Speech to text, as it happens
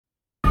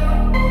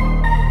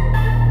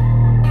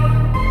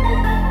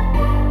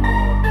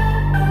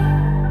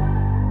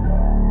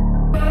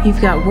You've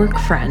got work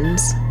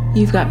friends,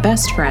 you've got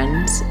best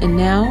friends, and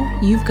now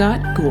you've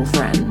got ghoul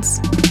friends.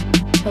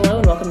 Hello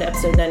and welcome to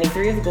episode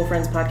 93 of the Ghoul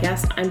Friends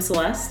podcast. I'm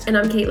Celeste. And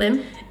I'm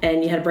Caitlin.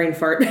 And you had a brain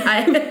fart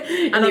in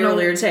the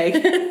earlier take.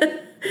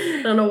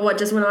 I don't know what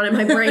just went on in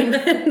my brain.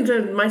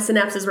 My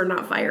synapses were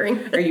not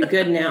firing. Are you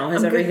good now?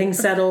 Has everything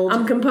settled?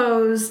 I'm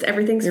composed.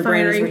 Everything's Your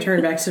firing. brain has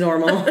returned back to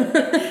normal.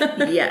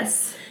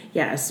 Yes.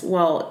 Yes.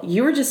 Well,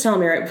 you were just telling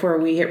me right before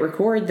we hit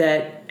record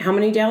that how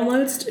many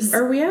downloads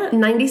are we at?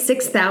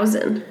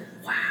 96,000.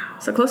 Wow.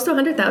 So close to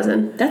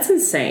 100,000. That's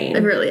insane.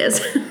 It really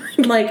is.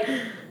 Like,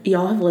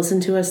 y'all have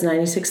listened to us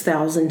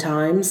 96,000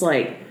 times.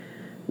 Like,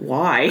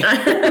 why?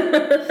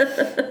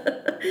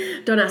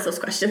 Don't ask those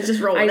questions. Just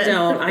roll with it. I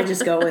don't. I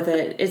just go with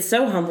it. It's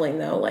so humbling,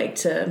 though, like,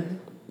 to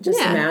just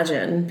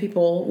imagine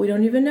people we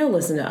don't even know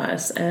listen to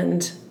us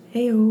and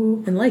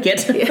like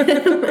it.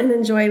 And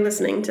enjoy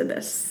listening to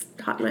this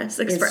hot mess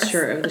express. It's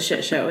true. The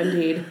shit show,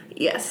 indeed.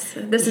 Yes.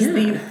 This is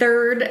the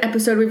third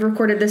episode we've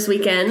recorded this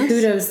weekend.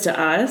 Kudos to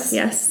us.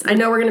 Yes. I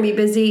know we're going to be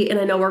busy, and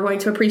I know we're going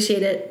to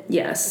appreciate it.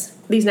 Yes.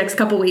 These next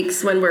couple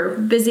weeks when we're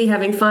busy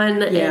having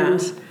fun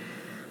and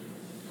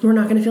we're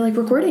not going to feel like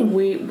recording.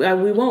 We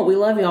won't. We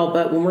love y'all,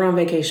 but when we're on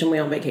vacation,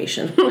 we're on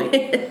vacation. Like,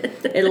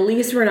 at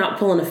least we're not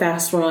pulling a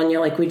fast one on you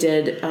like we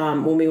did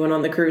when we went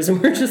on the cruise,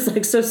 and we're just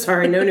like, so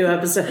sorry, no new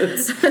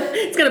episodes.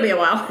 It's going to be a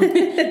while.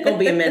 It'll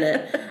be a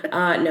minute.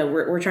 No,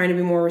 we're trying to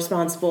be more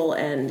responsible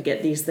and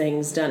get these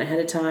things done ahead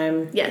of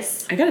time.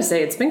 Yes. I gotta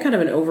say, it's been kind of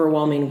an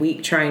overwhelming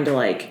week trying to,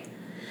 like,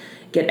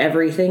 get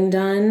everything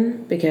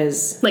done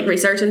because... Like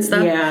research and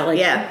stuff?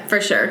 Yeah, for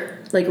sure.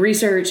 Like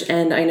research,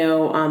 and I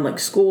know, like,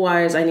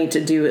 school-wise, I need to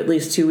do at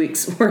least 2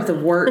 weeks worth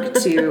of work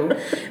to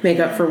make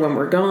up for when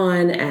we're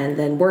gone, and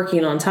then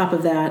working on top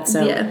of that.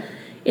 So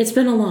it's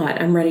been a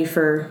lot. I'm ready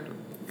for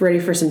some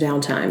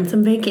downtime.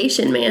 Some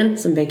vacation, man.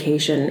 Some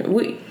vacation.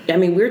 We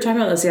were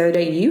talking about this the other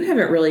day. We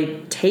haven't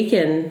really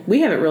taken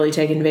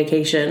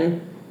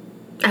vacation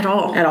at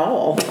all.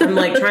 I'm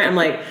like,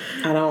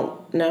 I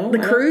don't know.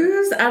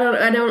 Cruise?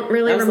 I don't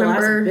really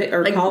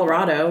remember. Like,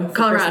 Colorado.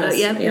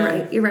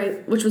 You're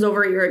right. Which was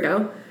over a year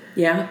ago.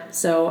 Yeah.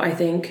 So I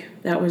think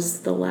that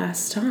was the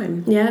last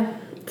time. Yeah.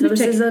 So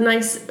this is a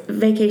nice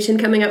vacation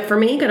coming up for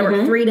me. Got to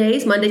work 3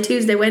 days, Monday,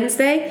 Tuesday,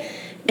 Wednesday.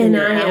 And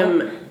I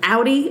am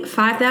outie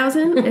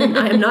 5,000, and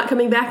I am not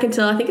coming back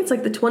until I think it's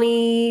like the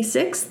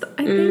 26th,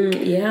 I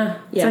think. Yeah.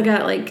 So I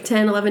got like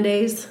 10, 11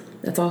 days.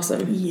 That's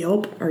awesome.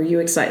 Yup. Are you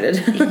excited?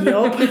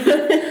 Yup.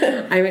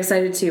 I'm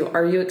excited too.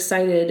 Are you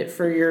excited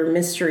for your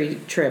mystery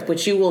trip,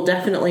 which you will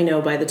definitely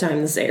know by the time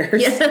this airs?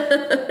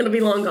 Yeah. It'll be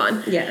long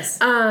gone. Yes.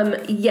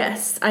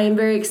 Yes, I am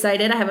very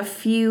excited. I have a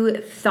few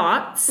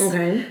thoughts.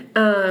 Okay.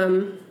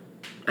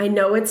 I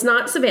know it's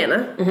not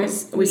Savannah.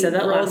 Mm-hmm. We said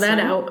that last time. Rolled that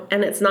out.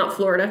 And it's not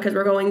Florida because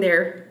we're going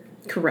there.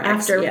 Correct.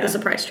 After the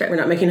surprise trip. We're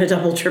not making a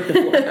double trip to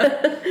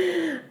Florida.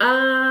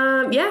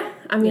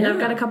 I've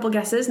got a couple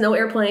guesses. No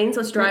airplane,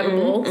 so it's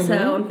drivable. Mm-hmm.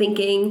 So I'm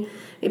thinking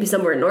maybe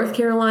somewhere in North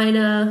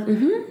Carolina.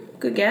 Mm-hmm.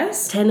 Good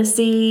guess.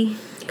 Tennessee.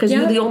 Because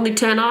you're the only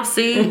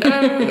Tennessee.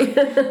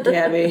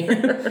 Gabby.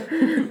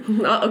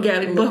 Uh-oh,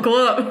 Gabby, buckle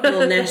up. A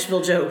little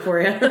Nashville joke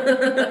for you.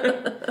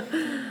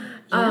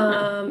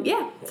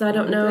 So I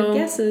don't know. Good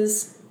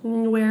guesses.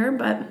 Where,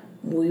 but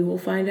we will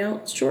find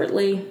out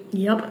shortly.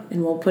 Yep.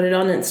 And we'll put it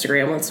on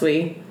Instagram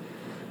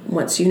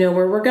once you know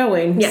where we're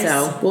going. Yes.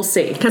 So we'll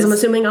see. Because I'm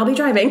assuming I'll be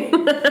driving.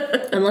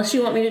 Unless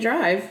you want me to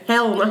drive.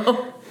 Hell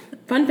no.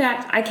 Fun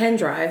fact, I can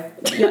drive.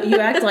 You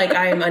act like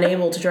I am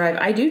unable to drive.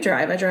 I do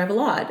drive. I drive a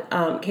lot.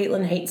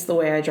 Caitlin hates the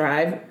way I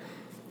drive.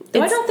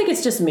 Though I don't think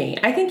it's just me.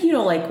 I think you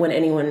don't like when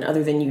anyone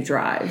other than you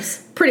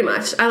drives. Pretty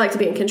much. I like to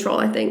be in control,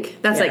 I think.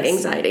 That's like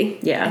anxiety.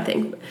 Yeah. I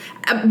think.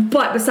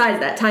 But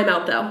besides that, time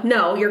out though.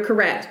 No, you're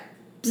correct.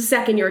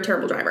 Second, you're a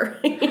terrible driver.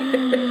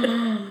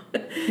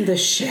 The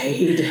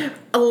shade.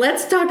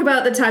 Let's talk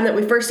about the time that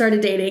we first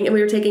started dating and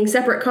we were taking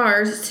separate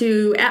cars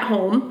to At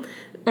Home.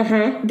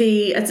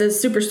 It's a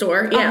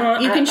superstore. Yeah.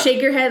 You can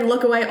shake your head and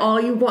look away all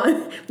you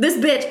want. This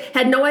bitch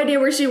had no idea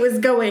where she was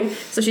going.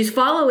 So she's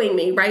following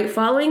me, right?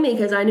 Following me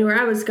because I knew where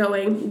I was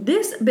going.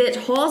 This bitch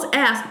hauls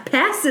ass,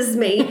 passes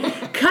me,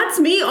 cuts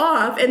me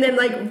off, and then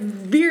like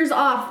veers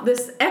off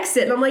this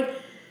exit. And I'm like,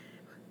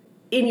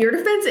 in your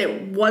defense,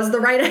 it was the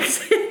right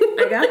exit.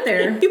 I got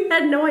there. You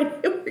had no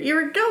idea where you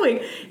were going.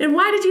 And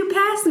why did you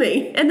pass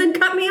me and then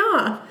cut me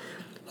off?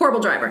 Horrible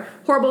driver.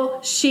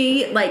 Horrible.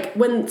 She, like,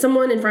 when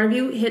someone in front of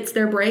you hits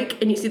their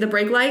brake and you see the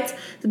brake lights,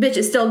 the bitch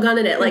is still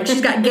gunning it. Like,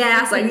 she's got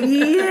gas. Like,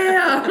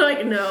 yeah.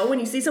 Like, no. When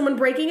you see someone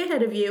braking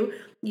ahead of you,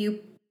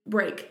 you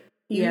brake.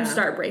 You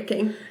start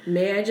braking.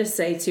 May I just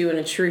say, too, in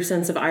a true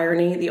sense of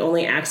irony, the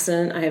only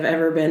accident I have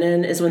ever been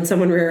in is when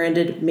someone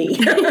rear-ended me.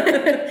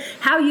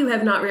 How you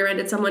have not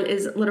rear-ended someone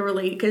is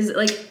literally, because,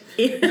 like...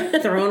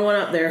 Throwing one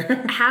up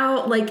there.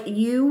 How, like,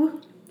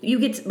 you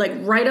get, like,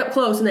 right up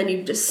close and then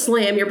you just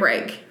slam your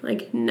brake.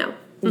 Like, no.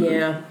 Mm-hmm.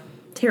 Yeah.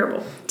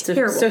 Terrible.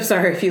 Terrible. So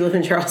sorry if you live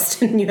in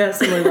Charleston and you have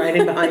someone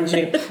riding behind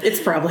you. It's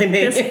probably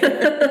me.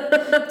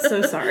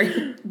 So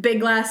sorry. Big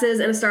glasses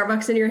and a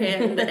Starbucks in your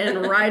hand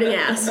and riding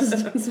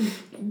ass.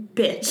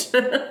 bitch.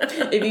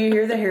 If you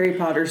hear the Harry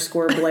Potter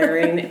score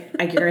blaring,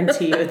 I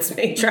guarantee you it's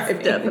me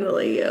driving.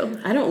 Definitely you.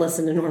 I don't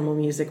listen to normal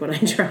music when I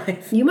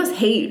drive. You must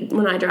hate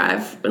when I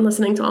drive and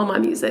listening to all my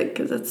music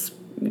because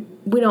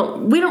we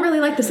don't really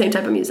like the same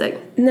type of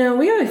music. No,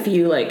 we have a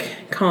few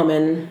like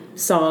common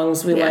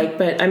songs we like,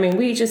 but I mean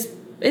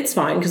it's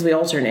fine because we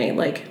alternate.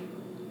 Like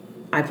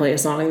I play a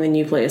song and then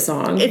you play a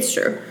song. It's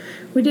true.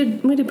 We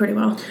did pretty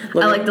well.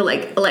 I like the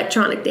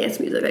electronic dance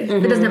music. Like,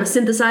 it doesn't have a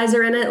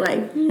synthesizer in it.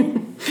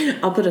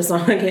 Like I'll put a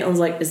song and Caitlin's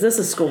like, "Is this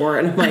a score?"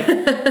 And I'm like,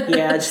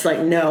 "Yeah." Just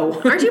like,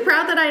 no. Aren't you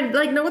proud that I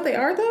know what they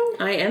are though?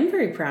 I am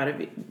very proud of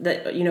you.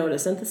 That you know what a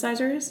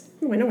synthesizer is.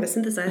 Oh, I know what a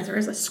synthesizer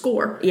is. A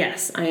score.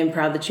 Yes, I am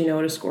proud that you know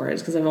what a score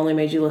is because I've only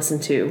made you listen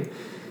to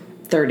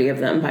 30 of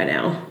them by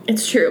now.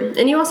 It's true,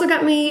 and you also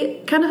got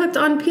me kind of hooked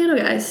on Piano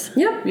Guys.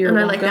 Yep, you're and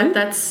welcome. I like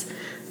that.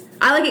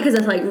 I like it because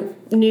it's like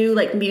new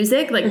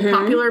music,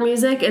 popular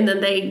music, and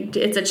then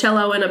it's a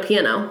cello and a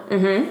piano.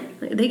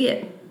 Mm-hmm. Like, they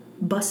get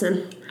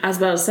bussin'. I was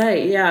about to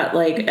say, yeah,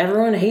 like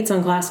everyone hates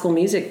on classical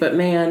music, but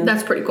man,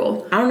 that's pretty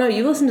cool. I don't know.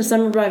 You listen to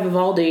Summer by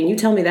Vivaldi, and you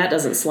tell me that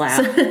doesn't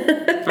slap.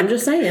 I'm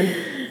just saying.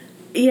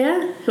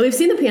 Yeah, we've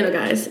seen the Piano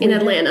Guys in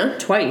Atlanta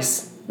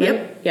twice. Right?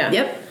 Yep. Yeah.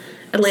 Yep.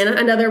 Atlanta,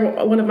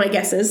 another one of my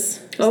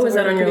guesses. Oh, is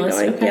that on your list?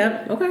 Okay.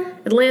 Yep. Okay.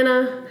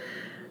 Atlanta.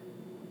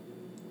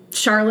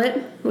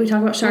 Charlotte. We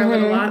talk about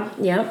Charlotte a lot.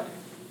 Yep.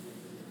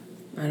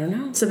 I don't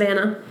know.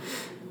 Savannah.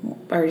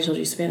 I already told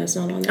you Savannah's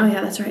not on there. Oh,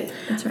 yeah, that's right.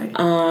 That's right.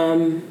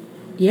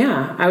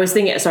 Yeah. I was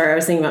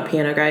thinking about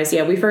Piano Guys.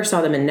 Yeah, we first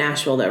saw them in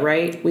Nashville, though,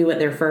 right? We went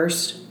there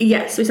first.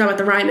 Yes, we saw them at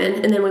the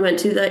Ryman, and then we went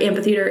to the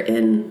amphitheater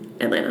in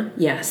Atlanta.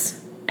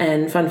 Yes.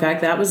 And fun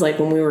fact, that was like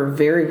when we were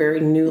very,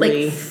 very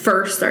newly...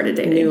 first started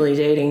dating. Newly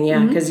dating,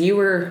 yeah. Because we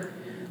were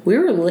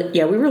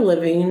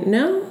living...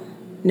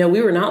 No,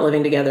 we were not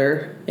living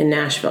together in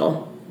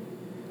Nashville.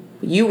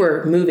 You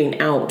were moving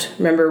out.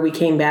 Remember, we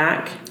came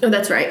back. Oh,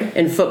 that's right.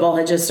 And football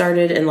had just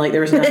started, and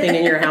there was nothing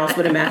in your house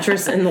but a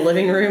mattress in the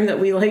living room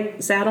that we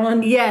sat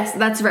on. Yes,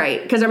 that's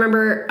right. Because I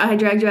remember I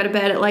dragged you out of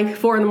bed at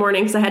 4 a.m.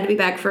 because I had to be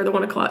back for the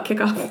 1 o'clock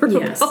kickoff for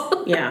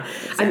football. Yeah.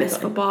 Exactly. I miss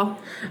football.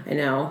 I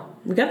know.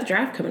 We got the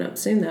draft coming up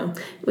soon, though.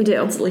 We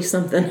do. It's at least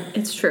something.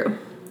 It's true.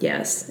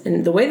 Yes.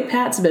 And the way the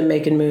Pats have been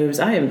making moves,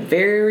 I am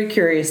very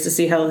curious to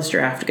see how this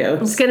draft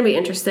goes. It's going to be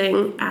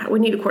interesting. We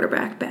need a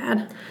quarterback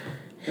bad.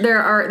 These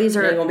are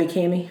going to be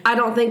Cammy. I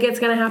don't think it's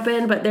going to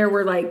happen, but there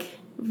were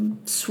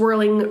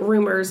swirling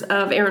rumors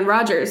of Aaron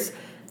Rodgers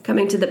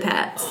coming to the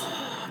Pats.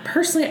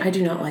 Personally, I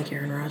do not like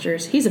Aaron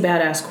Rodgers. He's a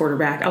badass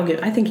quarterback.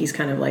 I think he's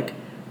kind of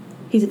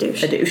he's a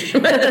douche.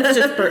 That's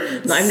just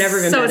I've never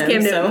been. So is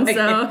Cam Newton.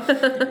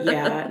 So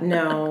yeah,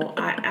 no,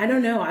 I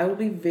don't know. I will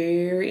be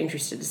very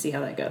interested to see how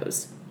that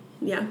goes.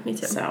 Yeah, me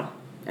too. So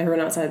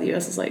everyone outside the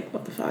U.S. is like,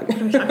 what the fuck?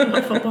 We're talking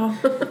about football.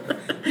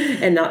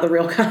 And not the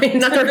real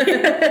kind.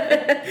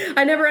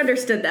 I never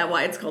understood that,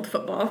 why it's called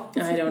football.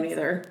 I don't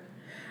either.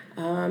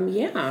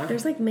 Yeah.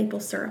 There's maple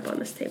syrup on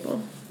this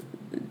table.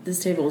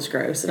 This table is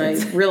gross, and I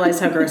realized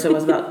how gross it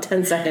was about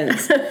 10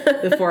 seconds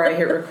before I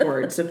hit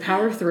record. So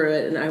power through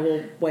it, and I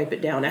will wipe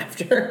it down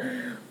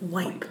after.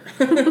 Wipe.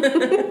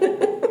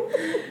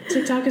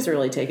 TikTok has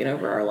really taken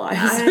over our lives.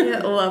 I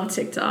love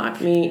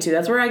TikTok. Me too.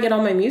 That's where I get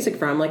all my music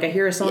from. I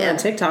hear a song on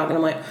TikTok, and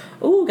I'm like,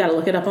 oh, gotta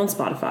look it up on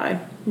Spotify.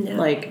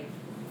 Yeah.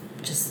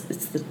 It's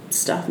the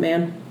stuff,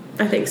 man.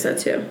 I think so,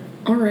 too.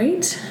 All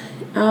right.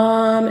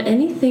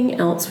 Anything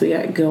else we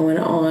got going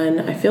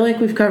on? I feel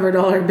like we've covered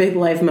all our big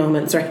life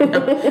moments right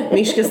now.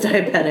 Mishka's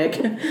diabetic.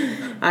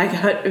 I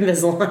got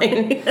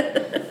Invisalign.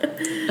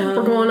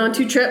 We're going on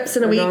 2 trips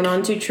in a week. We're going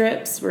on 2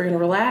 trips. We're going to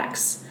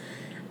relax.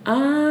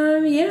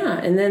 Yeah.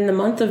 And then the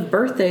month of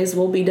birthdays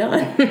will be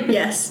done.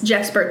 Yes.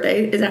 Jeff's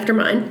birthday is after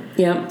mine.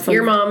 Yep.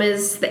 Your mom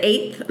is the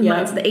 8th.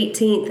 Mine's the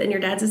 18th. And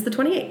your dad's is the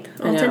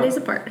 28th. All 10 days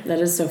apart. That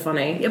is so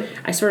funny. Yep.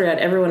 I swear to God,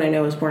 everyone I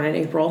know is born in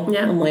April.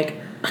 Yeah. I'm like...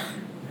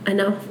 I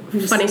know.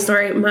 Funny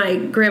story. My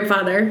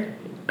grandfather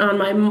on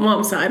my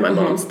mom's side, my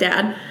mom's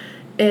dad,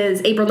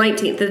 is April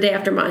 19th, the day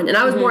after mine. And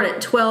I was born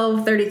at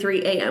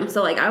 12:33 a.m.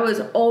 So, I was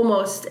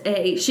almost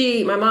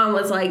my mom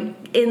was,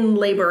 in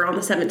labor on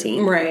the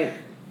 17th. Right.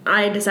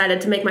 I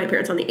decided to make my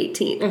appearance on the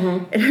 18th.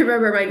 And I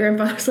remember my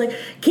grandpa was like,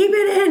 keep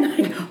it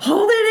in.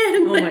 Hold it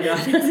in. Oh, my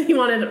God. Because he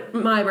wanted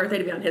my birthday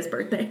to be on his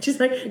birthday. She's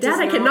like, Dad,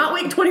 I cannot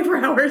wait 24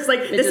 hours.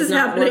 This is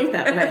happening. It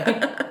does not work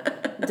that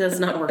way. It does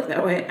not work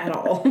that way at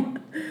all.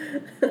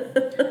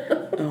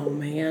 Oh,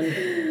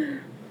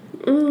 man.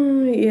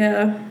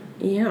 Yeah.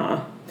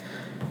 Yeah.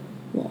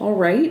 Well, all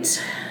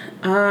right.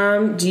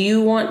 Do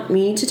you want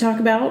me to tell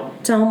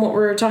them what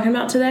we're talking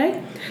about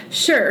today?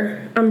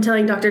 Sure. I'm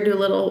telling Dr.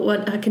 Doolittle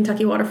what a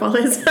Kentucky waterfall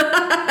is.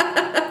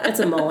 It's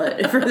a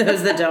mullet, for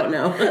those that don't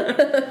know.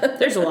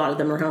 There's a lot of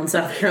them around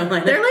South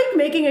Carolina. They're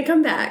making a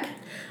comeback.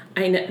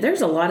 I know.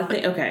 There's a lot of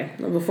things. Okay,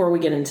 before we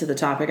get into the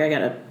topic, I got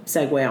to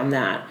segue on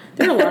that.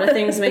 There are a lot of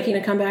things making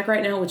a comeback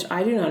right now, which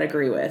I do not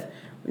agree with.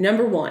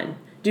 Number 1,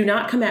 do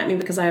not come at me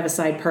because I have a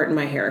side part in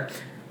my hair.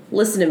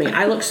 Listen to me.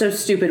 I look so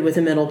stupid with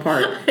the middle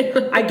part.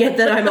 I get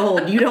that I'm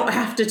old. You don't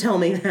have to tell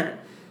me that.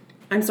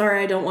 I'm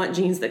sorry, I don't want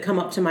jeans that come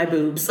up to my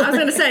boobs. I was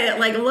going to say,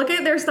 like, look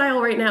at their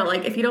style right now.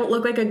 Like, if you don't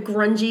look like a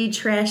grungy,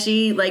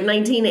 trashy, like,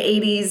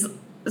 1980s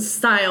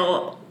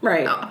style.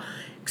 Right.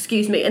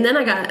 Excuse me. And then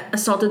I got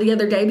assaulted the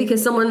other day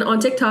because someone on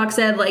TikTok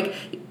said, like,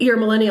 you're a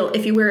millennial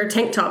if you wear a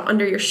tank top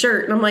under your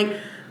shirt. And I'm like,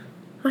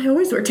 I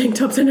always wear tank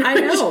tops under my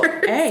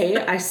shirt.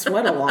 I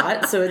sweat a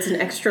lot, so it's an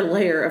extra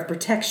layer of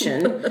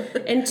protection.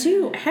 And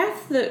 2,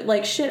 half the,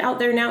 like, shit out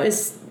there now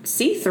is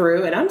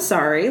see-through, and I'm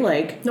sorry,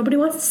 like... Nobody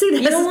wants to see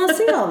this. You don't want to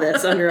see all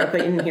this up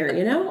in here,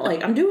 you know?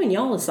 Like, I'm doing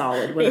y'all a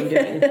solid when I'm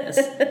doing this.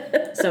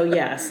 So,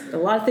 yes, a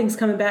lot of things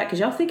coming back, because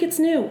y'all think it's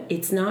new.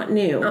 It's not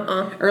new.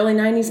 Early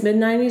 90s,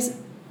 mid-90s,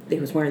 they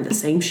was wearing the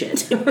same shit.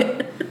 So,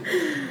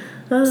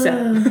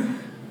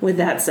 with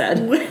that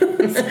said...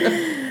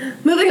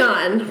 Moving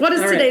on. What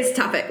is today's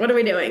topic? What are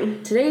we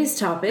doing? Today's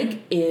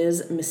topic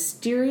is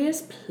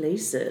mysterious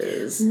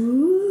places.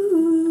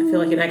 Ooh. I feel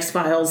like an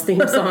X-Files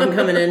theme song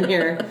coming in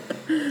here.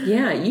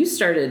 Yeah,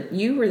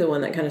 you were the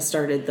one that kind of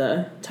started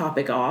the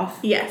topic off.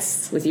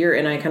 Yes. With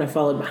and I kind of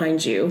followed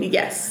behind you.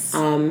 Yes.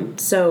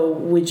 So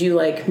would you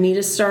like me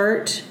to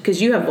start?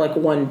 Because you have like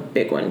one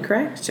big one,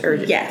 correct? Or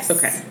yes.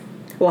 Okay.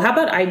 Well, how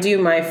about I do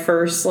my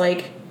first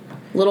like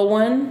little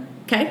one?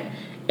 Okay.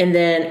 And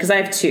then, because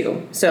I have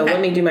 2, so let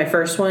me do my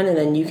first one, and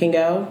then you can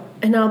go.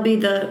 And I'll be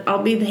the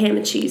ham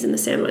and cheese in the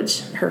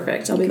sandwich.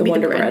 Perfect. I'll be the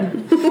Wonder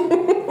Bread.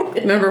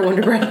 Remember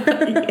Wonder Bread?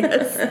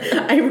 Yes,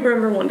 I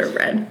remember Wonder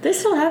Bread. They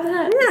still have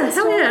that? Yeah,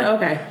 hell yeah.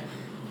 Okay.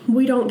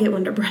 We don't get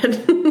Wonder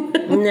Bread.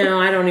 No,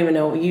 I don't even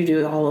know. You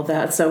do all of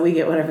that, so we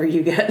get whatever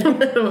you get.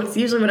 It's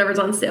usually whatever's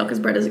on sale because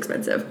bread is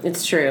expensive.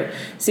 It's true.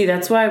 See,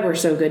 that's why we're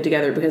so good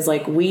together because,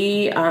 like,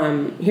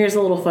 here's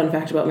a little fun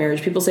fact about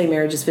marriage. People say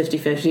marriage is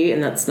 50-50,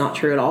 and that's not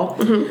true at all.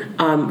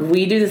 Mm-hmm.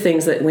 We do the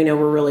things that we know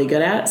we're really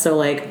good at. So,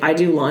 like, I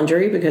do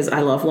laundry because I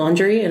love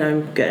laundry, and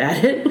I'm good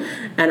at it,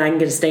 and I can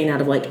get a stain out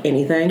of, like,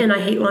 anything. And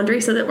I hate laundry,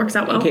 so that works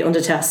out well. And Caitlin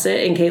detests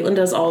it, and Caitlin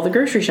does all the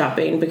grocery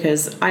shopping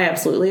because I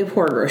absolutely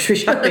abhor grocery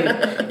shopping.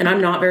 And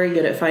I'm not very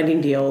good at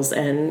finding deals,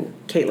 and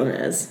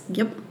Caitlin is.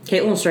 Yep.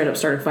 Caitlin straight up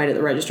started a fight at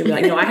the register. Be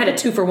like, no, I had a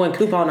 2-for-1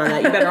 coupon on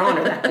that. You better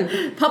honor that.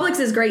 Publix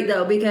is great,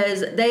 though, because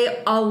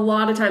they a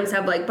lot of times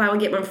have, like, buy one,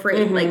 get one free.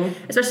 Mm-hmm. Like,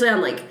 especially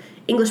on, like,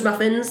 English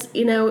muffins,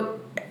 you know,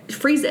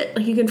 freeze it.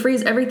 Like, you can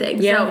freeze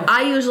everything. Yeah. So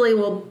I usually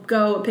will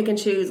go pick and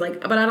choose,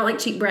 like, but I don't like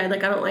cheap bread.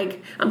 Like,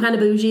 I'm kind of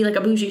bougie, like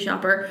a bougie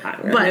shopper.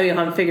 I know you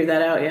haven't figured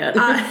that out yet.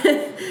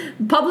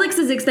 Publix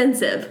is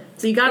expensive,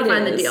 so you gotta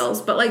find the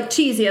deals. But, like,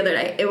 cheese the other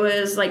day, it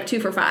was, like, 2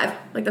 for $5.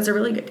 Like, that's a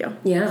really good deal.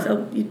 Yeah.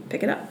 So you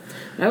pick it up.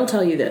 I will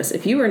tell you this.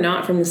 If you are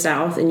not from the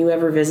South and you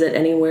ever visit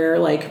anywhere,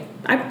 like,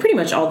 pretty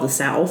much all the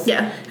South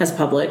has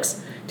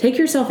Publix. Take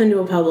yourself into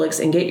a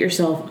Publix and get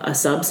yourself a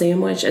sub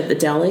sandwich at the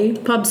deli.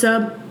 Pub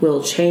sub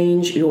will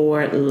change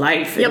your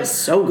life. Yep. It is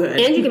so good.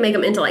 And you can make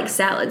them into, like,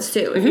 salads,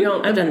 too. If you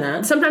don't, I've done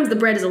that. Sometimes the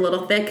bread is a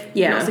little thick.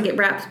 Yeah. You can also get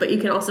wraps, but you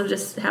can also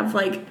just have,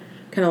 like...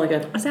 kind of like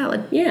a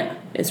salad. Yeah.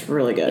 It's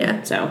really good.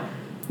 Yeah. So,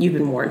 you've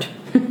been warned.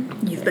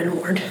 You've been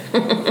warned.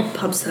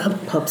 Pub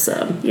sub. Pub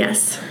sub.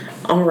 Yes.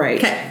 All right.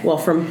 Okay. Well,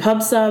 from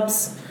pub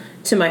subs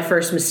to my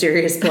first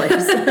mysterious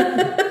place.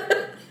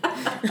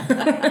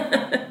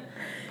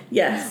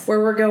 Yes. Where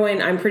we're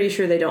going, I'm pretty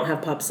sure they don't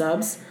have pub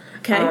subs.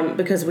 Okay.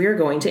 Because we are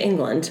going to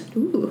England.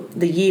 Ooh.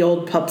 The ye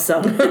old pub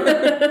sub. Do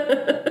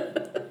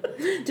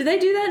they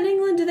do that in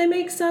England? Do they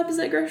make subs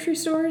at grocery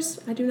stores?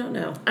 I do not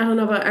know. I don't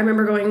know, but I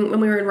remember going when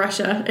we were in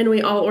Russia, and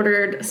we all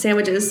ordered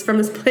sandwiches from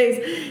this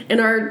place,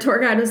 and our tour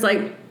guide was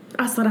like,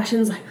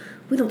 Asladashin's like,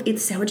 we don't eat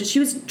sandwiches. She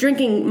was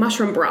drinking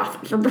mushroom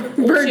broth for bird.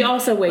 Well, she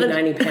also weighed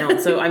 90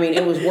 pounds, so, I mean,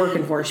 it was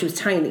working for her. She was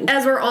tiny.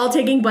 As we're all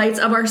taking bites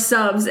of our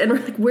subs, and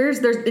we're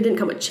like, it didn't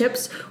come with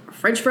chips or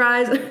french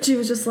fries. She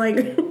was just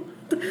like,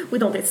 we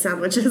don't eat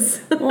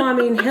sandwiches. Well, I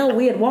mean, hell,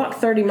 we had walked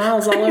 30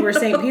 miles all over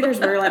St.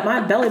 Petersburg. Like, my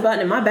belly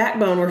button and my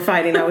backbone were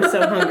fighting. I was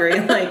so hungry.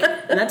 Like,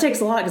 and that takes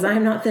a lot because I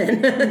am not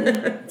thin.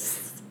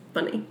 It's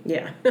funny.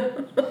 Yeah.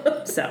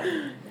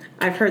 So,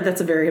 I've heard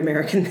that's a very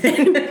American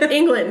thing.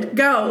 England,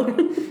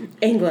 go.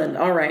 England,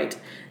 all right.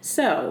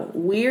 So,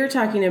 we're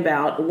talking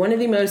about one of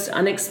the most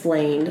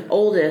unexplained,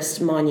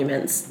 oldest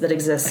monuments that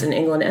exists in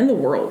England and the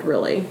world,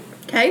 really.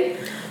 Okay.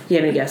 Do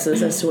you have any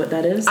guesses as to what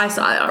that is? I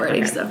saw it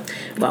already, so.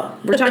 Well,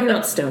 we're talking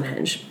about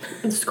Stonehenge.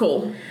 It's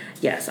cool.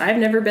 Yes, I've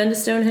never been to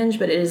Stonehenge,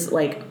 but it is,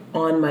 like,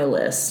 on my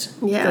list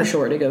for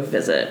sure to go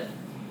visit.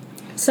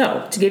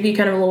 So, to give you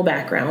kind of a little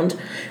background,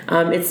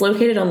 it's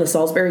located on the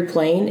Salisbury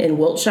Plain in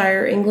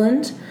Wiltshire,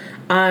 England.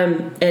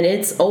 And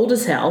it's old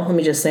as hell, let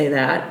me just say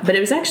that. But it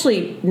was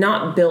actually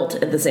not built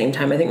at the same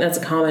time. I think that's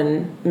a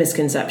common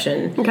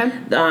misconception. Okay.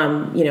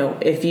 You know,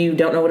 if you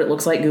don't know what it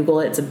looks like,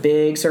 Google it. It's a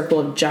big circle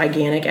of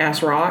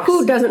gigantic-ass rocks.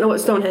 Who doesn't know what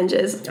Stonehenge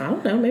is? I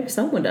don't know. Maybe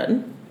someone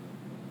doesn't.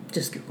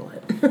 Just Google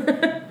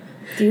it.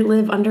 Do you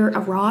live under a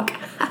rock?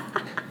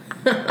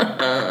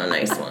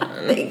 Nice one.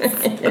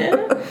 Thanks.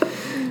 Yeah.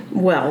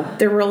 Well,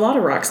 there were a lot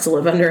of rocks to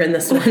live under in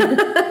this one.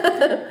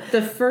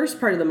 The first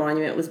part of the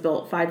monument was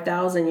built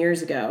 5,000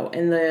 years ago,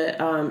 and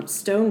the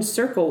stone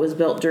circle was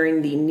built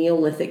during the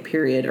Neolithic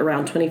period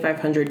around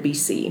 2500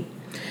 BC.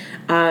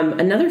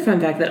 Another fun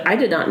fact that I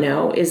did not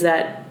know is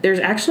that there's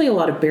actually a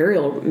lot of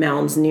burial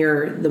mounds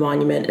near the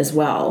monument as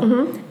well.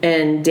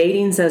 And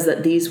dating says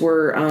that these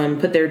were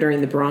put there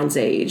during the Bronze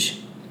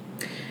Age.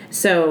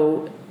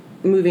 So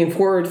moving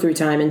forward through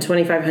time in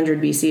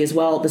 2500 BC as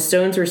well, the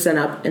stones were set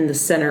up in the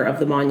center of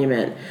the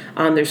monument.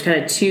 There's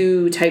kind of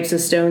two types of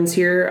stones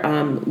here,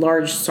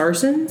 large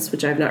sarsens,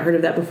 which I've not heard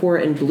of that before,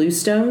 and blue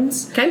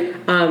stones. Okay.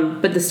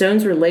 But the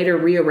stones were later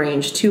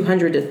rearranged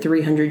 200 to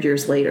 300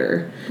 years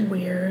later.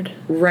 Weird.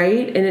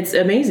 Right? And it's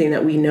amazing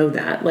that we know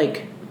that.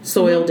 Like,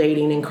 soil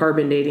dating and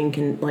carbon dating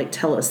can, like,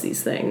 tell us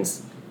these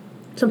things.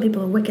 Some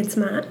people are wicked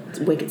smart. It's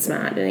wicked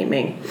smart. It ain't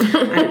me.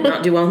 I did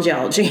not do well in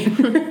geology.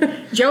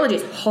 Geology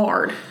is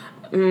hard.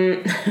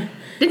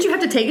 Didn't you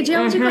have to take a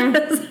geology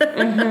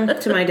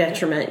class? To my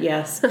detriment,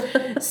 yes.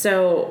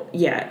 So,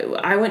 yeah,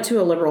 I went to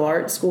a liberal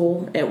arts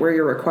school where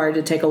you're required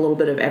to take a little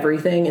bit of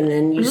everything, and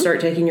then you start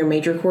taking your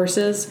major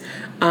courses.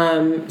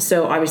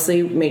 So,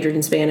 obviously, majored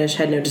in Spanish,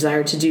 had no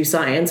desire to do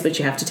science, but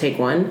you have to take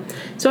one.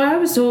 So, I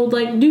was told,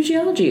 like, do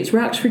geology. It's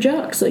rocks for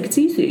jocks. Like, it's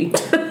easy.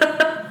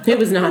 It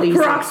was not easy.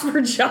 Rocks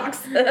for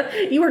jocks.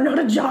 You are not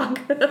a jock.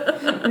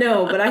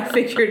 No, but I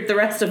figured the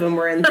rest of them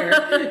were in there.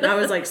 And I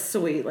was like,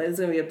 sweet, like, it's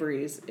going to be a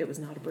breeze. It was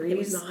not a breeze. It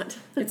was not.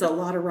 It's a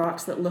lot of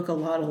rocks that look a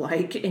lot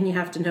alike, and you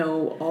have to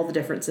know all the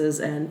differences,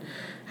 and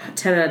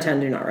 10 out of 10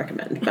 do not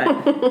recommend.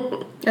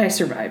 But I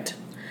survived.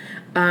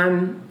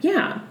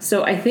 Yeah,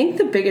 so I think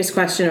the biggest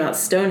question about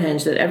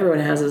Stonehenge that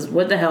everyone has is,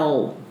 what the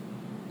hell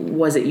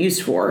was it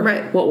used for?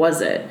 Right. What was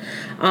it?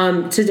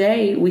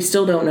 Today, we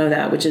still don't know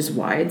that, which is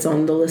why it's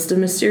on the list of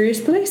mysterious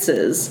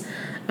places.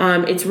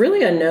 It's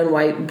really unknown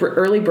why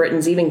early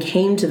Britons even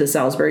came to the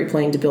Salisbury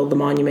Plain to build the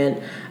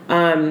monument.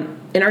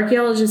 And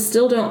archaeologists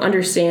still don't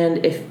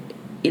understand if...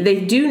 They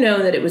do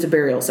know that it was a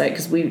burial site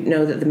because we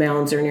know that the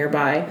mounds are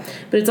nearby.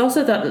 But it's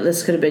also thought that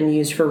this could have been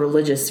used for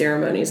religious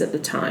ceremonies at the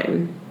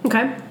time.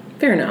 Okay.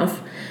 Fair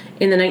enough.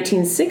 In the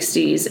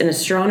 1960s, an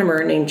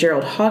astronomer named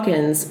Gerald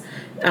Hawkins...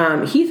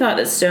 he thought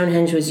that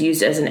Stonehenge was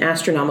used as an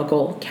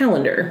astronomical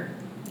calendar.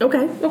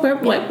 Okay.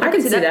 Like, I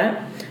can see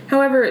that.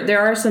 However, there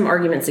are some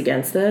arguments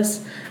against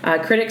this.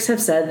 Critics have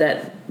said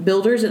that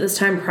builders at this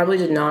time probably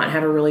did not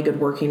have a really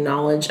good working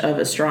knowledge of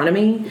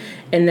astronomy,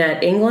 and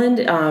that England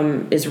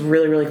is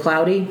really, really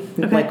cloudy,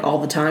 like all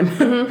the time,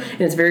 and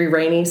it's very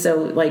rainy,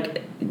 so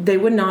like they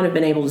would not have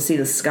been able to see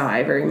the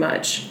sky very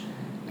much.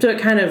 So it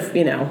kind of,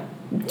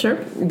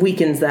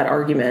 weakens that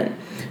argument.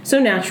 So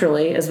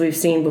naturally, as we've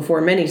seen before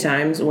many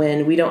times,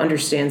 when we don't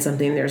understand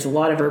something, there's a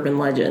lot of urban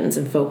legends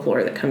and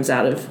folklore that comes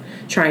out of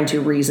trying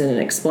to reason and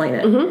explain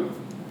it.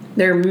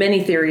 There are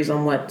many theories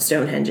on what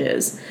Stonehenge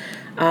is.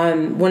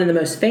 One of the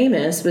most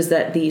famous was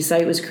that the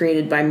site was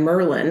created by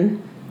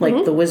Merlin,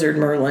 like the wizard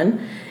Merlin,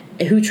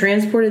 who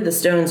transported the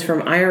stones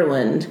from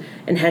Ireland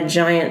and had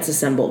giants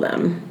assemble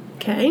them.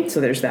 Okay.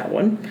 So there's that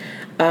one.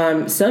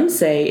 Some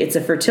say it's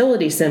a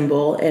fertility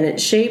symbol, and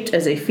it's shaped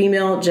as a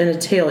female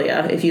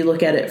genitalia. If you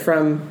look at it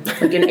from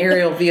like an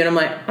aerial view, and I'm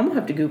like, I'm gonna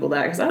have to Google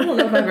that because I don't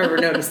know if I've ever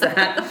noticed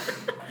that,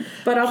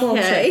 but I will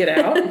check it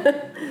out.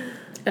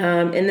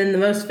 And then the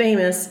most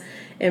famous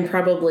and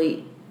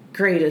probably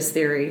greatest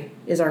theory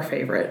is our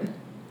favorite: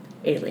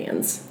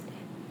 aliens.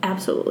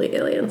 Absolutely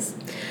aliens.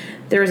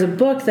 There was a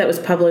book that was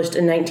published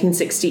in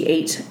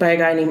 1968 by a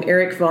guy named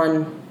Eric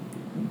von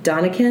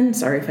Daniken,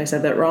 sorry if I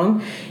said that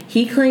wrong.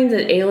 He claimed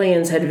that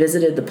aliens had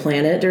visited the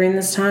planet during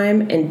this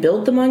time and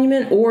built the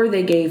monument, or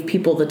they gave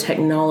people the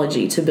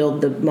technology to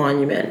build the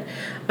monument.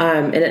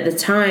 And at the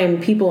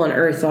time, people on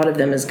Earth thought of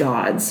them as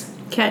gods.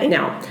 Okay.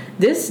 Now,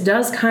 this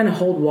does kind of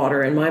hold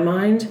water in my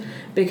mind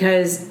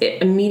because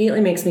it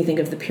immediately makes me think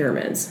of the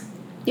pyramids.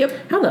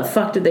 Yep. How the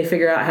fuck did they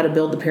figure out how to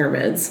build the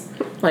pyramids?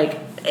 Like,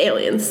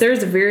 aliens.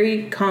 There's a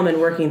very common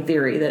working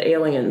theory that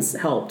aliens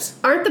helped.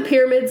 Aren't the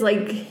pyramids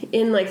like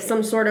in like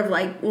some sort of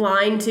like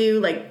line too?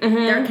 Like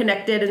they're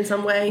connected in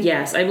some way?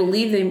 Yes, I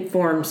believe they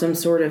form some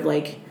sort of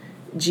like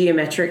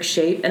geometric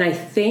shape. And I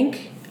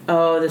think,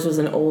 this was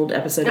an old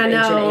episode of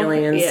Ancient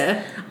Aliens.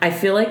 Yeah. I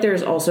feel like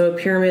there's also a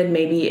pyramid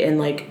maybe in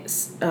like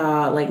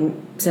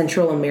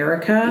Central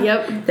America.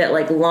 Yep. That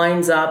like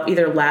lines up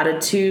either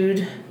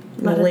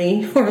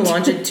latitudinally or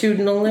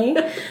longitudinally.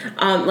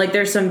 Like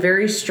there's some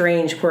very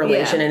strange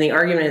correlation, and the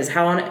argument is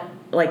how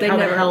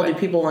the hell do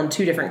people on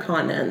two different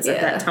continents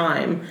at that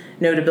time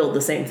know to build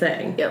the same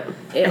thing? Yep.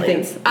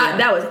 Aliens.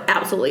 That was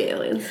absolutely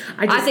aliens.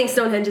 I think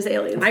Stonehenge is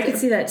aliens. I could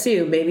see that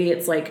too. Maybe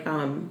it's like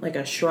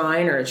a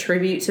shrine or a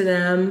tribute to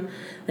them.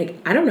 Like,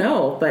 I don't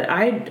know, but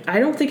I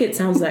don't think it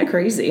sounds that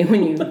crazy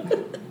when you...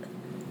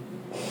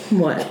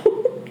 What?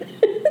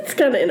 It's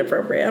kind of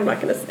inappropriate. I'm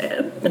not going to say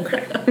it.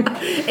 Okay.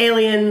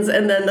 Aliens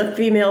and then the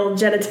female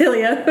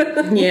genitalia.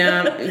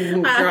 Yeah, you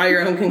can draw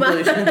your own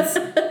conclusions.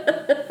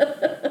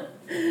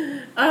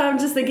 I'm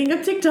just thinking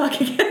of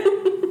TikTok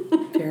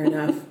again. Fair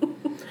enough.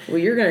 Well,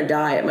 you're going to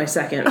die at my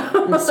second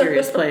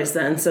mysterious place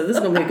then, so this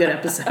is going to be a good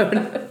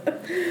episode.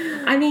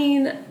 I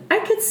mean, I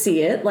could could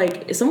see it.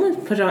 Like, someone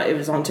put it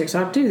was on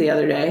TikTok too the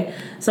other day.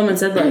 Someone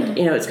said, like,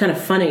 it's kind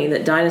of funny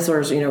that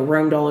dinosaurs,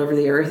 roamed all over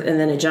the earth, and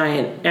then a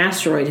giant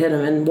asteroid hit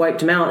them and wiped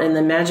them out, and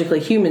then magically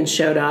humans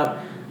showed up.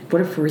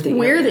 What if we're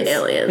the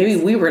aliens? Maybe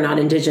we were not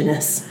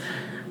indigenous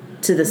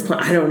to this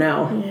planet. I don't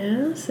know.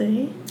 Yeah,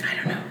 see? I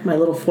don't know. My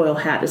little foil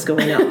hat is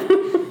going up.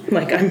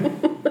 Like,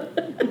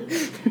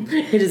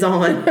 it is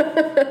on.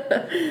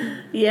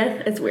 Yeah,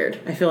 it's weird.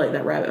 I feel like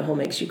that rabbit hole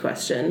makes you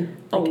question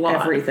a lot.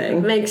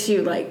 Everything. Makes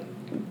you, like,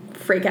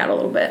 freak out a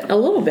little bit. A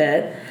little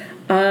bit.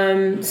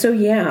 So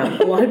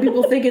yeah, a lot of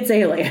people think it's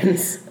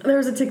aliens. There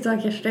was a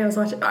TikTok yesterday I was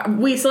watching.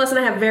 Celeste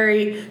and I have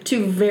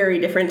two very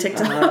different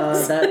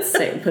TikToks. That's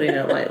putting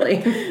it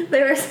lightly.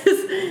 There was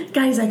this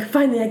guy, he's like,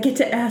 finally I get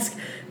to ask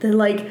the,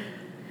 like,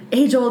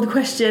 age-old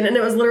question, and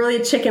it was literally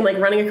a chicken, like,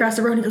 running across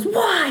the road, and he goes,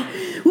 why?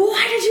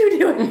 Why did you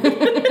do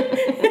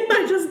it?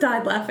 I just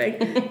died laughing.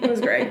 It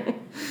was great.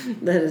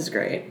 That is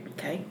great.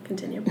 Okay,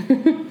 continue.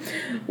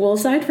 Well,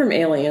 aside from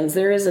aliens,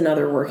 there is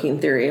another working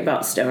theory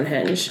about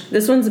Stonehenge.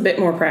 This one's a bit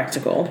more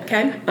practical.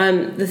 Okay.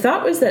 The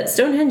thought was that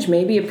Stonehenge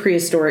may be a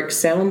prehistoric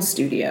sound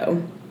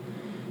studio.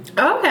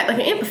 Oh, okay, like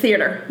an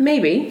amphitheater.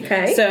 Maybe.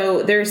 Okay.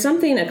 So there's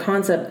a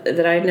concept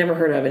that I've never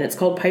heard of, and it's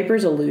called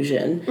Piper's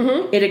illusion.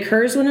 Mm-hmm. It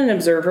occurs when an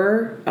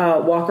observer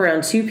walk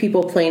around two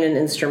people playing an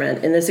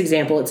instrument. In this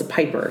example, it's a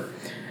piper.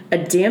 A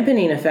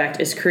dampening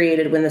effect is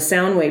created when the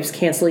sound waves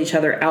cancel each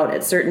other out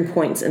at certain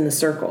points in the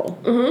circle.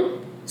 Mm-hmm.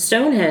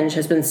 Stonehenge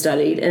has been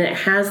studied, and it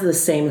has the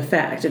same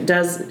effect. It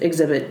does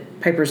exhibit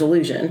Piper's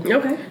illusion.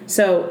 Okay.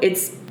 So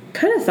it's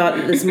kind of thought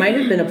that this might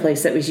have been a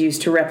place that was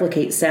used to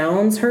replicate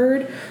sounds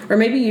heard, or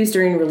maybe used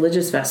during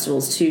religious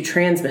festivals to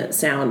transmit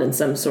sound in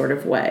some sort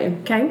of way.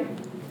 Okay.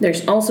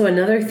 There's also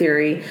another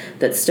theory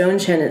that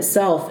Stonehenge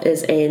itself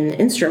is an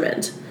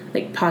instrument,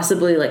 like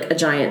possibly like a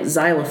giant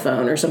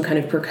xylophone or some kind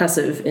of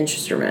percussive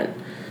instrument.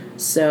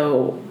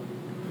 So,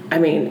 I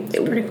mean,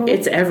 pretty cool.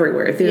 It's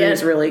everywhere.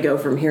 Theories really go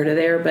from here to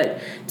there,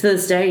 but to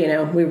this day,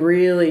 we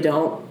really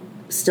don't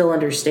still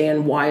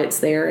understand why it's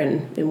there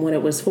and what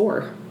it was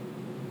for.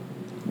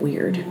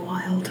 Weird.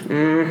 Wild.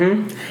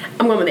 Mm-hmm.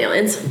 I'm going with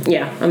aliens.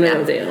 Yeah, I'm going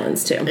with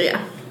aliens too.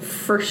 Yeah,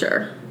 for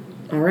sure.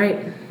 All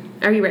right.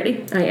 Are you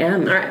ready? I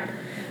am. All right.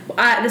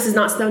 This is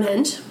not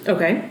Stonehenge.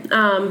 Okay.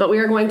 But we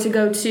are going to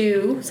go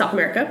to South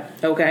America.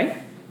 Okay.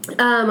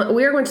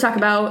 We are going to talk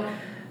about...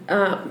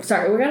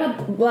 we got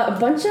a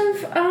bunch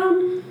of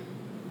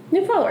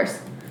new followers.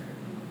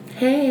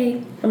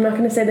 Hey. I'm not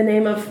going to say the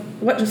name of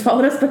what just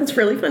followed us, but it's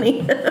really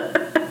funny.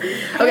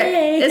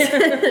 Okay.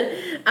 Hey.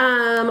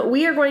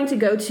 We are going to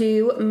go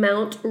to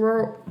Mount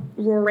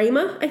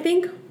Roraima, I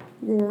think.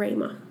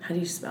 Roraima. How do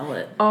you spell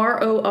it?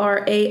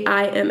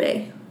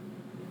 Roraima.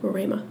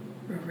 Roraima.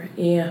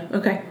 Yeah,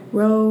 okay.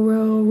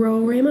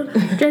 Roraima.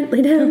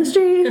 Gently down the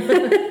street.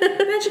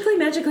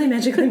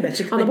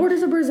 magically. On the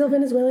borders of Brazil,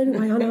 Venezuela, and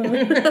Guyana.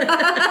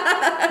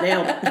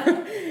 Nailed.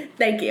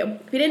 Thank you.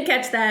 If you didn't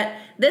catch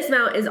that, this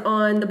mount is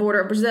on the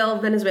border of Brazil,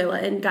 Venezuela,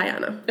 and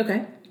Guyana.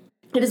 Okay.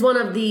 It is one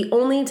of the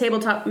only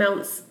tabletop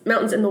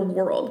mountains in the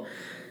world.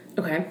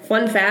 Okay.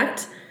 Fun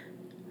fact,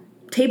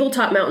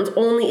 tabletop mountains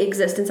only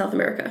exist in South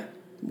America.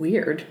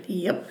 Weird.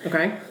 Yep.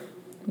 Okay.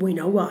 We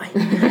know why.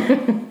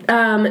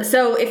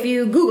 So if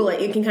you Google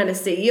it, you can kind of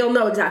see. You'll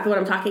know exactly what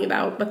I'm talking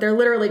about. But they're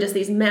literally just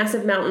these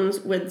massive mountains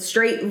with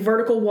straight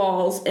vertical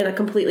walls and a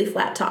completely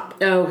flat top.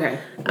 Oh, okay.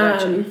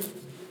 Gotcha.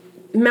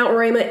 Mount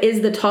Roraima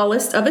is the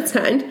tallest of its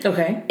kind.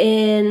 Okay.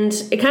 And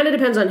it kind of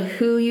depends on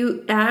who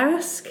you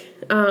ask,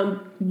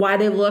 why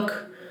they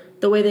look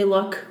the way they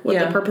look, what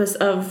the purpose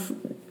of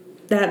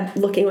that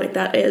looking like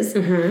that is.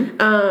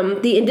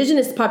 Mm-hmm. The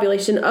indigenous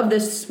population of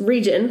this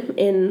region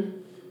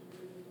in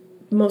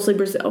mostly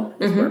Brazil,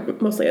 is where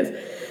it mostly is,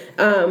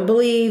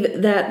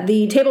 believe that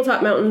the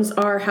tabletop mountains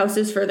are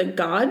houses for the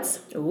gods.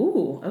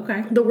 Ooh,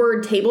 okay. The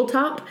word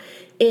tabletop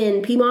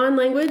in Pimon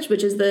language,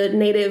 which is the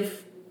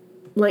native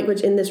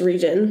language in this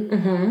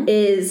region,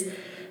 is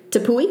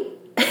Tupui.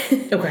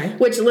 Okay.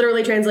 Which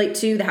literally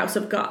translates to the house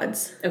of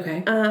gods.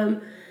 Okay.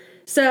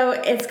 So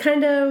it's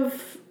kind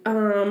of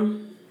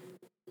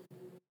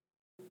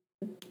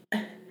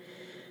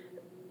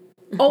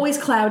always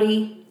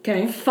cloudy,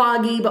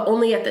 foggy, but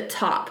only at the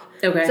top.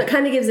 Okay. So it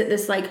kind of gives it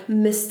this like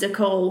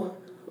mystical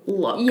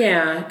look.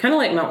 Yeah, kind of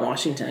like Mount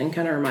Washington.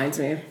 Kind of reminds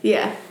me.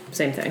 Yeah.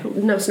 Same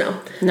thing. No snow.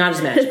 Not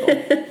as magical.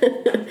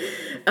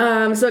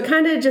 So it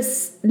kind of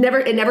just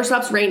never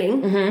stops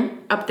raining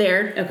up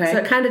there. Okay. So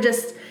it kind of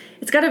just,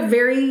 it's got a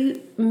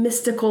very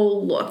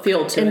mystical look.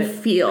 Feel to it.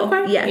 Feel.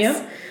 Okay.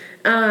 Yes.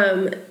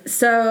 Yeah.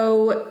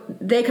 So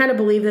they kind of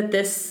believe that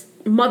this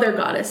mother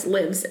goddess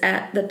lives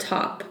at the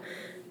top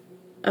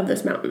of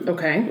this mountain.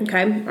 Okay.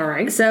 All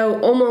right. So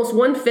almost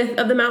 1/5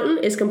 of the mountain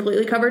is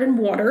completely covered in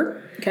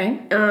water. Okay.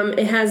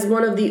 It has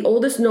one of the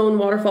oldest known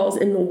waterfalls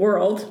in the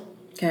world.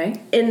 Okay.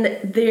 And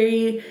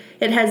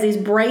it has these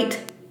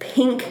bright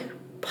pink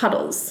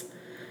puddles.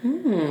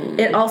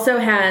 It also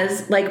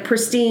has like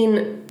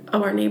pristine.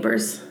 Oh, our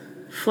neighbors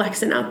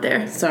flexing out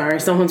there.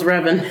 Sorry, someone's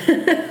revving.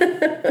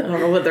 I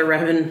don't know what they're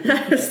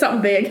revving.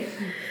 Something big.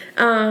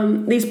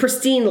 these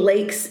pristine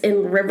lakes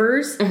and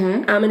rivers.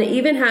 And it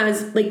even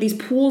has like these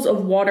pools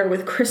of water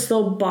with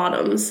crystal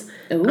bottoms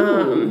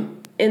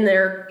in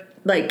their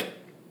like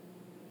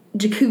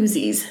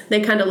jacuzzis.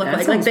 They kind of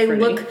look like they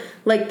pretty. Look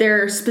like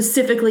they're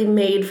specifically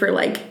made for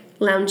like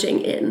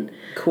lounging in.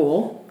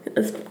 Cool.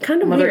 It's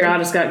kind of Mother weird.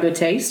 Goddess got good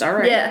taste. All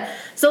right. Yeah.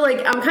 So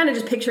like I'm kind of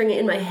just picturing it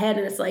in my head,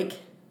 and it's like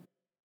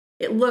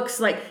it looks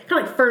like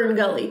kind of like Fern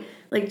Gully,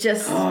 like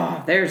just.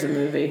 Oh, there's a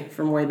movie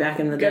from way back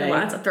in the day. Well,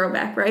 that's a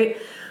throwback, right?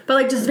 But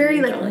like just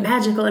very like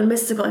magical and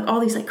mystical, like all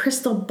these like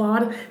crystal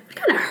bottom. It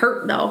kind of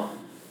hurt though.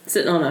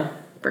 Sitting on a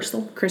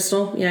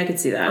crystal. Yeah, I could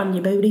see that. On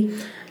your booty.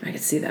 I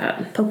could see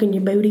that. Poking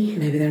your booty.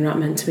 Maybe they're not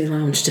meant to be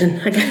lounged in.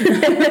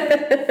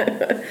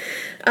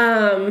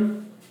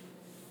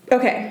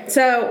 Okay,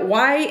 so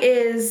why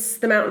is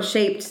the mountain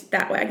shaped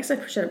that way? I guess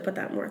I should have put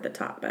that more at the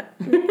top, but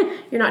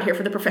you're not here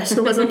for the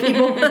professionalism,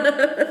 people.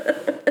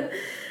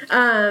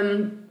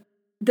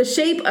 The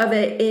shape of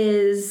it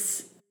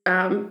is,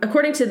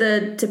 according to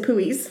the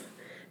Tepuis,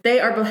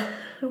 they are, I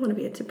don't want to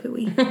be a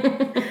Tepui,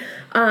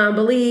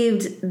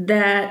 believed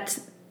that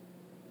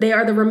they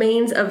are the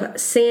remains of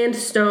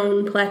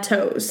sandstone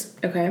plateaus.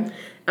 Okay.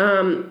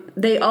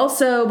 They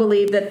also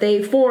believe that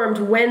they formed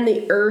when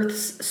the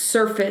Earth's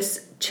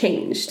surface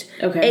changed.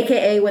 Okay.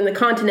 AKA when the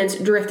continents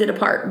drifted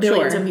apart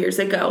billions of years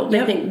ago.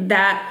 They think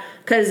that,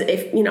 because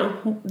if,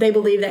 they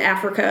believe that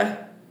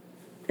Africa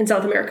and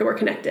South America were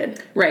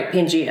connected. Right,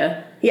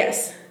 Pangea.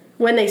 Yes.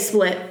 When they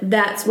split,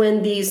 that's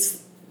when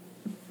these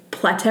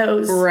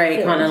plateaus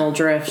Right, formed. continental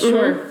drift,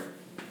 sure.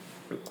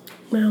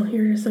 Well,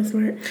 you're just so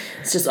smart.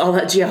 It's just all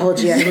that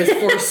geology I was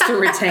forced to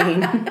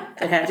retain.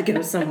 It had to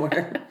go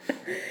somewhere.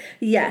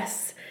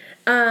 Yes.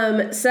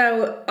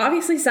 So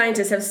obviously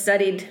scientists have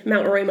studied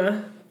Mount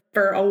Roraima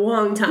for a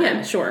long time.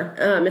 Yeah, sure.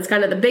 It's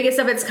kind of the biggest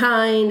of its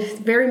kind,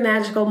 very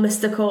magical,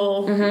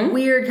 mystical,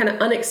 weird, kind of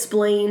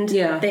unexplained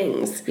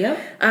things. Yep.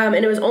 And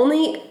it was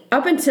only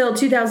up until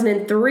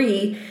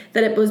 2003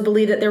 that it was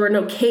believed that there were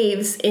no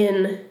caves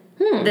in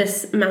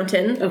this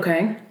mountain.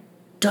 Okay.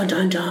 Dun,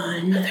 dun,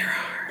 dun. There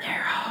are.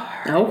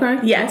 Okay.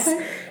 Yes.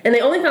 Okay. And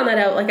they only found that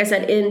out, like I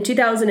said, in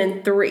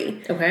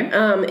 2003. Okay.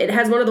 It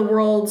has one of the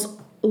world's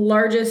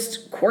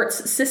largest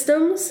quartz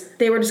systems.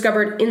 They were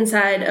discovered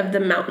inside of the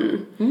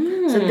mountain.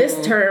 So this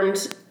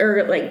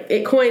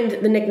it coined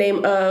the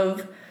nickname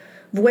of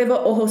Nueva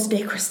Ojos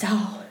de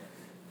Cristal,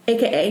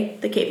 aka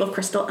the Cave of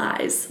Crystal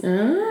Eyes.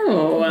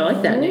 Oh, I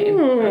like that name.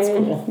 That's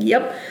cool.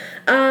 Yep.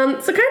 So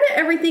kind of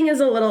everything is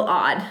a little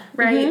odd,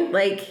 right?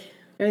 Like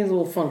everything's a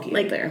little funky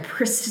like up there.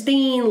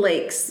 Pristine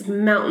lakes,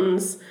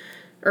 mountains,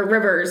 or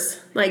rivers,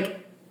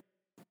 like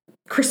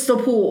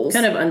crystal pools.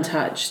 Kind of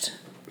untouched.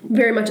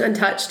 Very much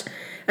untouched.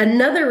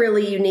 Another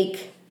really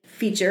unique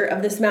feature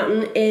of this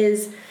mountain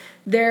is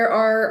there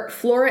are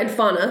flora and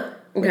fauna,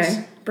 which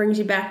brings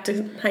you back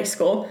to high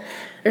school.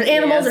 There's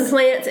animals and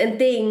plants and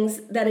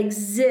things that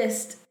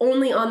exist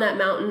only on that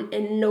mountain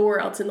and nowhere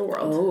else in the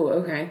world. Oh,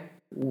 okay.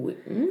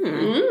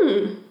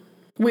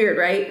 Weird,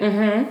 right?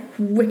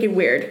 Mm-hmm. Wicked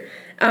weird.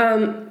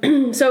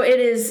 So it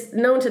is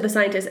known to the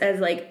scientists as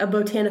like a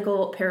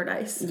botanical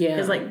paradise. Yeah.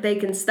 Because like they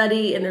can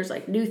study and there's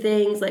like new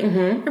things. Like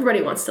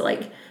everybody wants to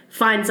like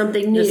find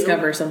something new.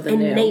 Discover something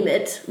and new. Name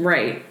it.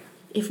 Right.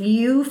 If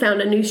you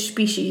found a new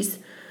species.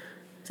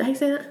 Is that how you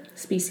say that?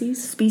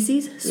 Species?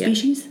 Species?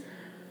 Species?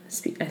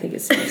 I think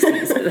it's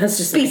species. But that's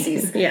just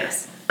species.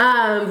 Yes.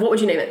 What would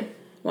you name it?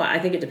 Well, I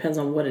think it depends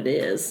on what it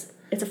is.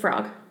 It's a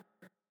frog.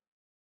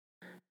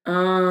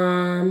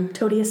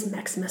 Todius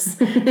maximus.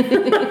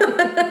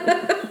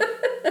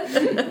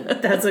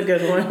 That's a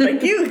good one.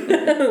 Thank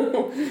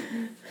you.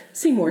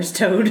 Seymour's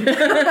toad.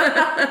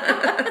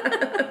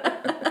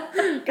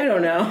 I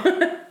don't know.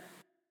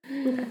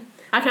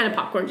 I kind of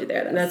popcorned you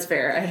there. That's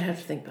fair. I'd have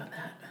to think about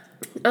that.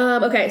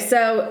 Okay,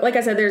 so like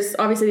I said, there's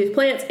obviously these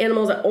plants,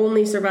 animals that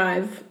only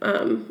survive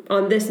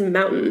on this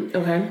mountain.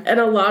 Okay. And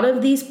a lot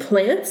of these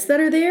plants that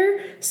are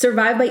there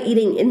survive by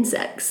eating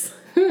insects.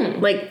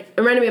 Like, it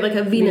reminded me of like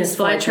a Venus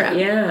flytrap.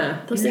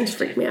 Yeah. Those things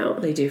freak me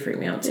out. They do freak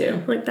me out too.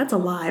 Yeah. Like, that's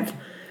alive.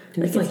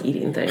 It's like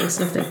eating things.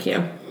 No, thank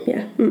you.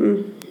 Yeah.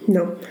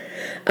 No.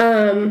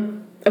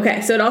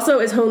 Okay, so it also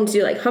is home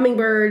to like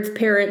hummingbirds,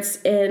 parrots,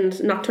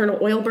 and nocturnal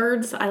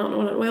oilbirds. I don't know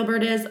what an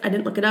oilbird is. I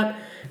didn't look it up.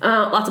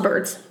 Lots of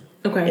birds.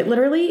 Okay. It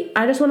literally,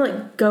 I just want to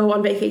like go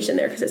on vacation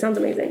there because it sounds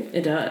amazing.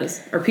 It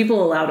does. Are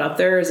people allowed up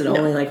there? Or is it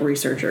only like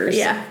researchers?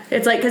 Yeah,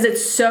 it's like because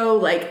it's so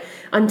like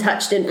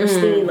untouched and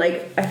pristine.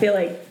 Like I feel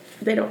like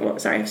they don't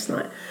want. Sorry, it's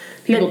not.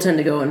 People tend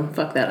to go and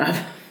fuck that up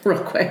real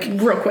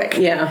quick.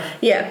 Yeah.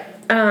 Yeah.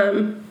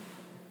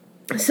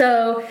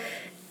 So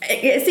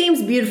it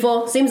seems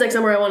beautiful. Seems like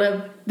somewhere I want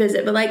to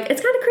visit, but like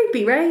it's kind of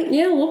creepy, right?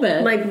 Yeah, a little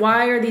bit. Like,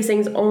 why are these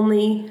things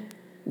only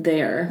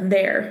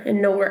there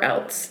and nowhere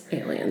else?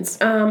 Aliens.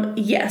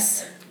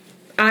 Yes.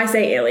 I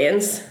say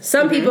aliens.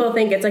 Some people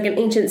think it's like an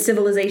ancient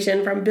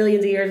civilization from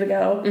billions of years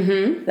ago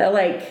that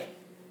like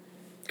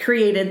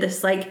created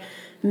this like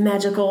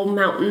magical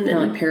mountain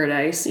and like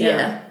paradise.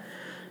 Yeah.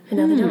 And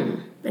now they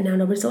don't. And now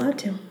nobody's allowed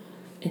to.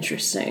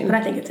 Interesting. But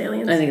I think it's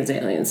aliens. I think it's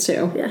aliens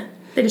too. Yeah.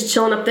 They just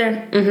chilling up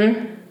there.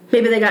 Mm-hmm.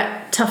 Maybe they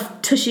got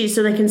tough tushies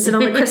so they can sit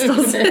on the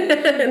crystals in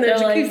their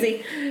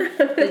jacuzzi.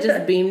 They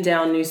just beam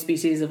down new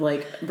species of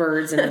like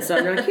birds and stuff.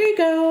 They're like, here you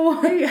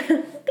go.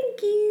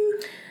 Thank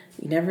you.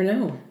 You never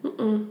know.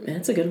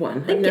 That's a good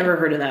one. I've never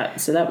heard of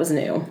that, so that was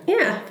new.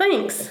 Yeah,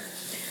 thanks.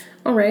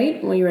 All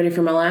right. Well, you ready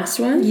for my last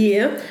one?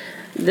 Yeah.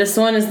 This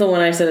one is the one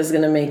I said is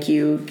going to make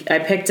you... I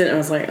picked it and I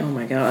was like, oh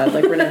my God,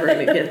 like we're never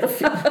going to get...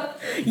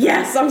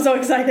 Yes, I'm so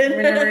excited.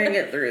 We're never going to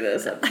get through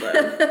this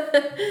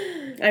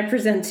episode. I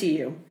present to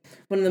you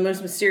one of the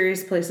most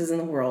mysterious places in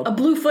the world. A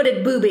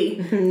blue-footed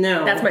booby.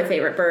 No. That's my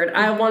favorite bird.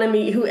 I want to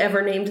meet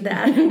whoever named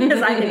that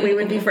because I think we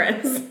would be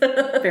friends.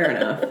 Fair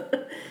enough.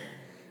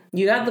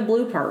 You got the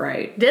blue part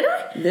right. Did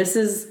I? This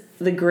is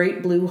the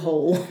Great Blue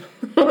Hole.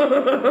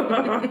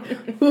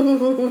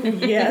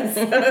 Yes.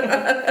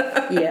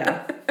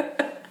 Yeah.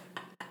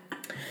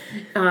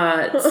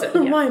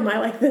 Why am I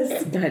like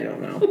this? I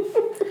don't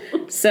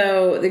know.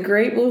 So the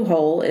Great Blue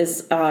Hole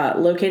is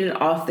located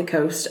off the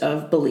coast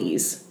of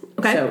Belize.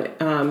 Okay.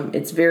 So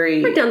it's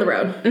very... Right down the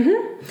road.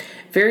 Mm-hmm.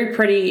 Very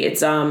pretty.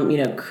 It's,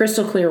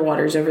 crystal clear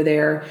waters over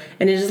there.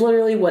 And it is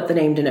literally what the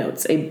name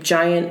denotes. A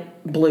giant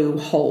blue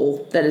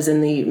hole that is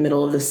in the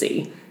middle of the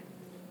sea.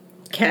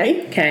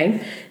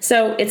 Okay.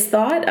 So it's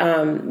thought,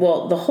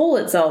 the hole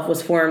itself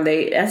was formed,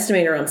 they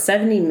estimate, around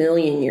 70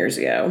 million years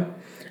ago.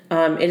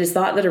 It is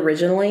thought that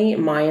originally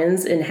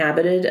Mayans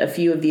inhabited a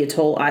few of the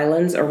atoll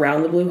islands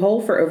around the blue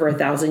hole for over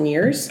 1,000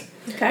 years.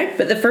 Okay.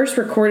 But the first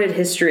recorded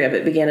history of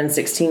it began in the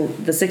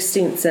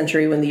 16th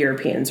century when the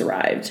Europeans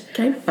arrived.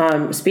 Okay.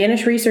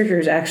 Spanish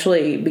researchers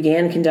actually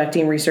began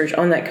conducting research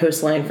on that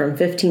coastline from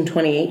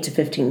 1528 to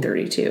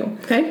 1532.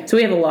 Okay. So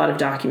we have a lot of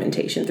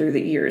documentation through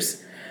the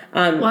years.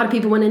 A lot of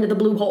people went into the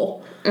blue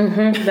hole.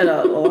 Mm-hmm, but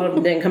a lot of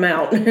them didn't come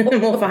out.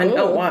 We'll find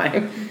out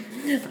why.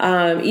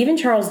 Even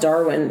Charles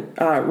Darwin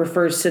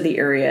refers to the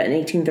area in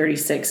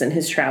 1836 in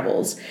his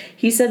travels.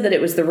 He said that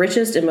it was the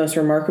richest and most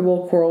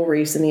remarkable coral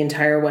reefs in the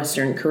entire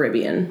Western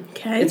Caribbean.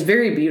 Okay. It's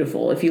very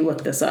beautiful if you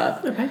look this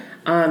up. Okay.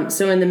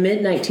 So in the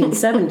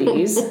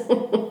mid-1970s...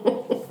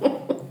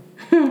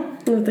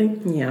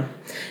 Nothing. Yeah.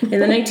 In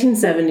the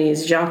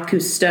 1970s, Jacques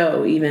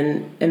Cousteau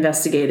even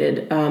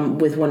investigated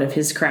with one of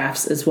his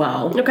crafts as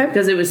well. Okay.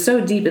 Because it was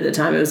so deep at the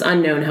time, it was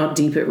unknown how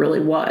deep it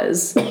really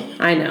was.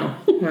 I know.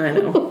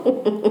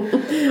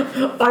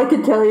 I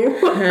could tell you.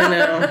 I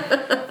know.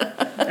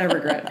 I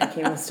regret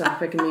picking this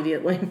topic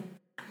immediately.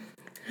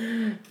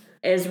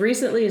 As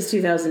recently as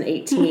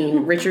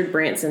 2018, Richard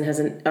Branson has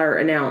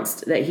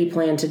announced that he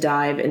planned to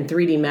dive and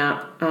 3D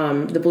map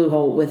the blue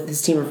hole with his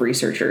team of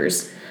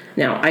researchers.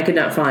 Now, I could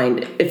not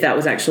find if that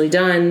was actually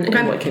done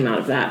and what came out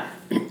of that.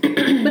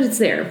 But it's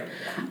there.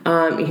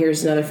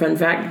 Here's another fun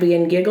fact.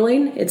 Begin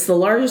giggling. It's the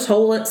largest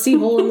sea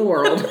hole in the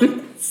world.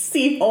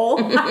 Sea hole.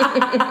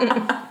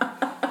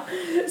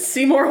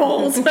 See more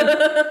holes.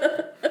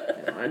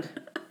 God.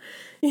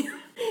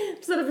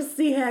 Instead of a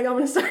sea hag, I'm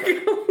going to start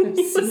going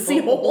a sea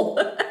hole.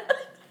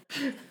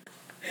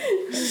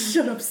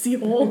 Shut up, sea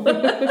hole.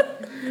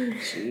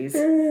 Jeez.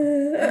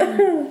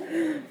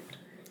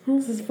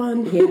 This is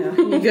fun. Yeah,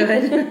 you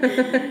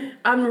good?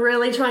 I'm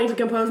really trying to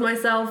compose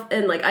myself,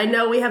 and I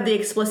know we have the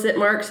explicit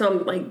mark,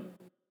 so I'm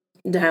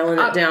dialing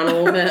it down a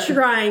little bit.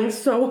 Trying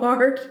so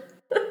hard.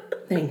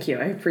 Thank you.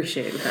 I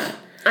appreciate that.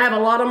 I have a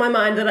lot on my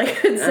mind that I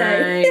could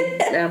say.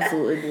 I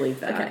absolutely believe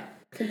that. Okay,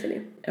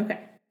 continue. Okay.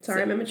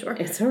 Sorry, I'm immature.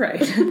 It's all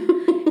right.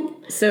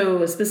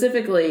 So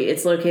specifically,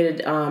 it's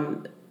located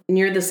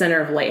near the center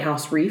of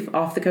Lighthouse Reef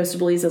off the coast of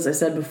Belize, as I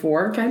said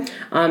before. Okay.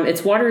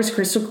 Its water is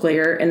crystal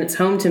clear, and it's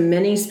home to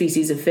many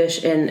species of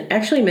fish and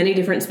actually many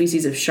different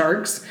species of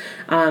sharks.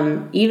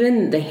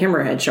 Even the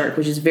hammerhead shark,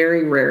 which is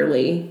very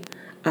rarely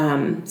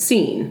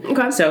seen.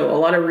 Okay. So a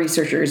lot of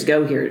researchers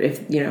go here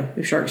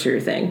if sharks are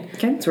your thing.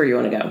 Okay. That's where you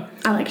want to go.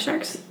 I like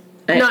sharks.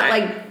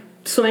 Not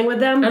swimming with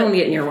them. I don't want to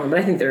get near one, but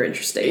I think they're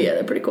interesting. Yeah,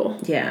 they're pretty cool.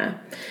 Yeah.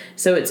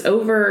 So it's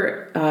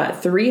over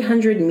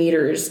 300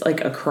 meters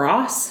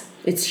across.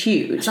 It's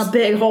huge. It's a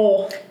big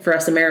hole. For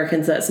us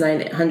Americans, that's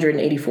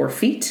 984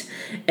 feet.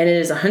 And it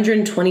is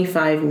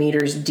 125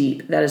 meters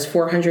deep. That is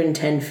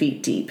 410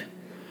 feet deep.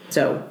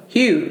 So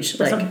huge.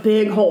 That's a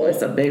big hole.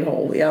 It's a big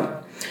hole,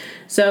 yep.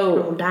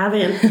 So dive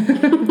in.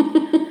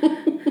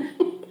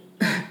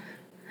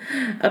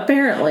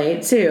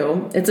 Apparently,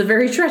 too, it's a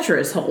very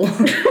treacherous hole.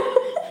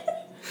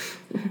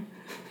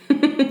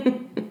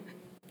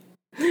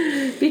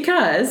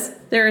 Because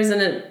there is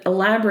an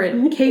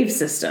elaborate cave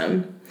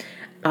system.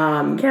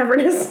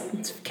 Cavernous.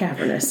 It's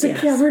cavernous, yes. It's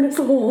a cavernous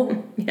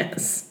hole.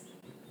 Yes.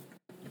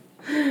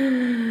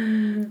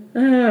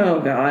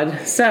 Oh,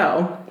 God.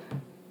 So,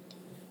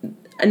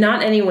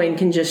 not anyone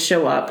can just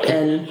show up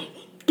and...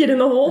 Get in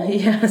the hole?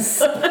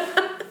 Yes.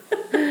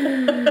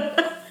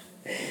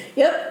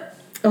 Yep.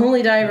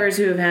 Only divers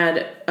who have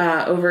had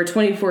over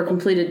 24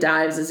 completed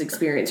dives as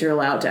experience are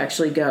allowed to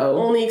actually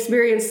go. Only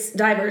experienced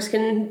divers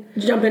can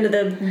jump into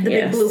the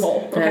big blue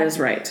hole. Okay. That is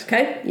right.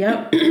 Okay.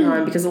 Yep.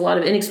 Because a lot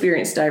of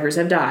inexperienced divers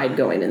have died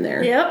going in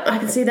there. Yep, I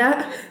can see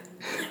that.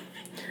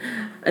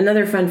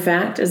 Another fun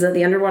fact is that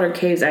the underwater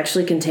caves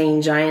actually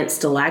contain giant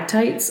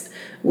stalactites,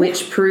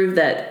 which prove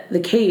that the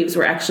caves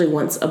were actually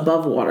once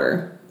above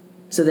water.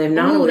 So they've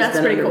not always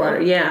been underwater.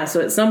 Cool. Yeah,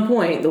 so at some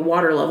point the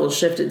water level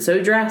shifted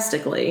so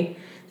drastically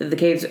that the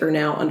caves are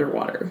now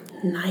underwater.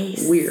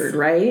 Nice. Weird,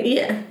 right?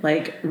 Yeah.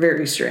 Like,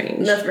 very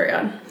strange. That's very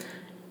odd.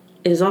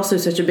 It is also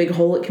such a big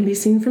hole it can be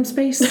seen from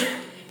space.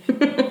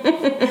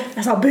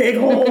 That's a big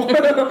hole.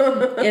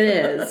 It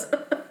is.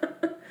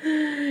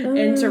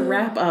 And to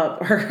wrap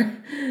up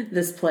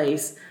this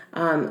place,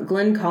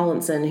 Glenn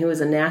Collinson, who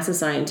is a NASA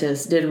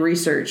scientist, did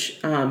research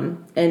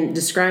and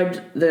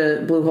described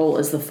the blue hole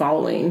as the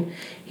following.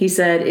 He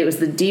said it was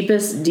the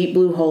deepest deep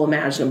blue hole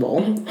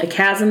imaginable, a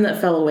chasm that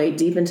fell away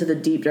deep into the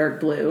deep dark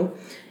blue.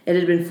 It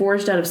had been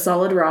forged out of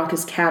solid rock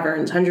as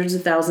caverns hundreds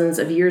of thousands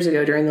of years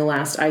ago during the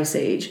last ice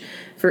age.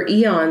 For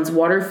eons,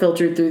 water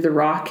filtered through the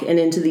rock and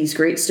into these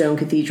great stone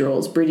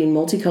cathedrals, breeding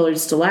multicolored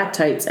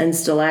stalactites and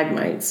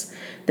stalagmites.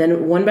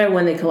 Then, one by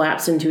one, they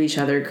collapsed into each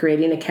other,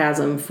 creating a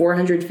chasm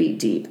 400 feet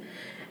deep.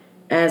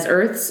 As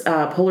Earth's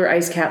polar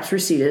ice caps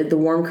receded, the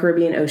warm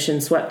Caribbean Ocean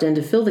swept in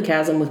to fill the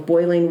chasm with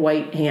boiling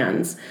white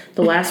hands.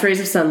 The last rays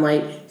of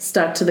sunlight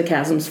stuck to the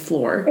chasm's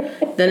floor.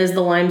 Then, as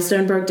the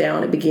limestone broke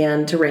down, it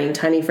began to rain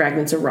tiny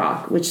fragments of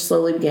rock, which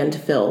slowly began to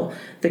fill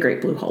the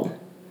Great Blue Hole.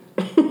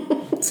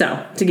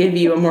 So, to give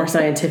you a more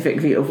scientific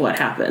view of what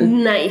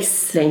happened.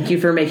 Nice. Thank you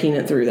for making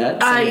it through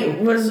that. I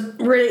was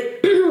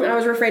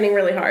refraining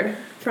really hard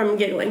from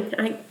giggling.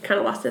 I kind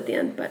of lost it at the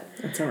end, but...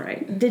 That's all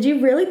right. Did you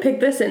really pick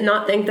this and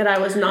not think that I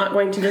was not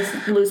going to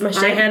just lose my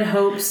shit? I had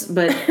hopes,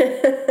 but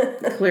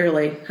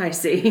clearly, I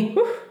see.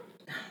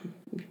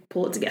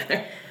 Pull it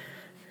together.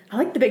 I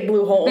like the big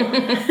blue hole.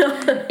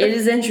 It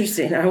is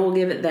interesting. I will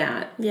give it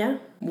that. Yeah.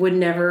 Would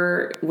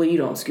never... Well, you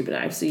don't scuba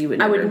dive, so you would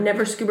never... I would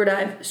never scuba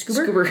dive.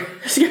 Scuba.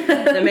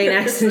 The main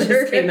accent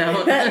just came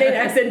out. That main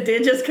accent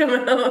did just come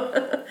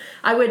out.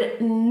 I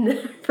would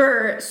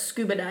never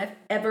scuba dive,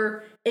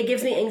 ever. It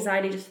gives me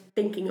anxiety just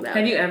thinking about it.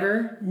 Have you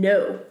ever?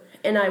 No.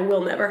 And I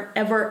will never,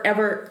 ever,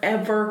 ever,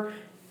 ever,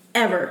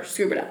 ever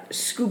scuba dive.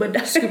 Scuba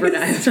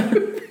dive.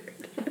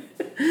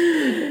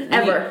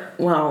 Ever.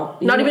 Well...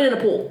 Not even in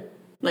a pool.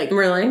 Like...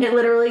 Really? It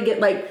literally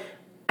get, like...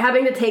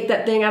 Having to take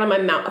that thing out of my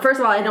mouth. First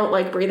of all, I don't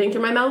like breathing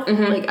through my mouth.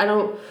 Mm-hmm. Like, I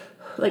don't,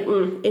 like,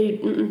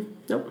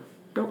 nope.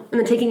 And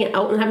then taking it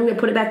out and having to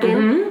put it back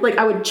in. Like,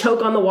 I would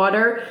choke on the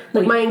water.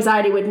 Like, my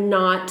anxiety would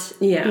not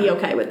be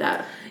okay with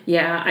that.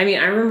 Yeah, I mean,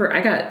 I remember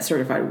I got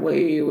certified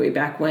way, way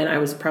back when. I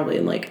was probably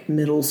in, like,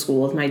 middle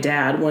school with my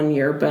dad one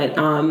year. But,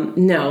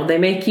 no, they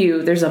make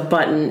you, there's a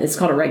button. It's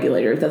called a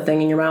regulator, the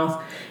thing in your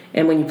mouth.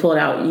 And when you pull it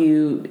out,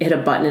 you hit a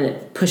button and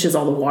it pushes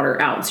all the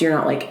water out. So you're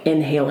not, like,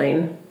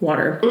 inhaling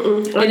water.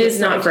 It is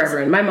not for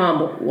everyone. My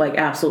mom, like,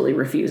 absolutely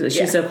refuses.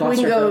 She's so claustrophobic. We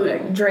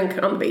can go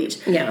drink on the beach.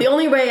 Yeah. The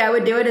only way I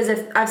would do it is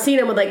if I've seen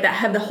them with, like, that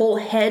have the whole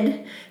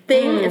head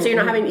thing. And so you're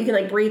not having, you can,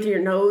 like, breathe through your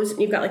nose.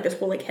 And you've got, like, this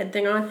whole, like, head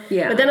thing on.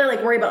 Yeah. But then I,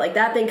 like, worry about, like,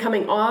 that thing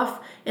coming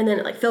off. And then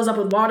it, like, fills up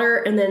with water.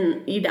 And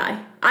then you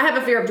die. I have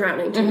a fear of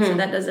drowning, too. So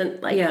that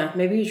doesn't, like... Yeah,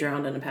 maybe you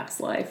drowned in a past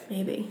life.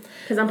 Maybe.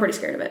 Because I'm pretty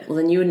scared of it. Well,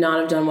 then you would not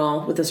have done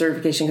well with the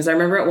certification. Because I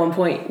remember at one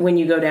point when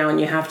you go down,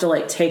 you have to,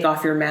 like, take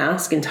off your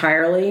mask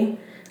entirely.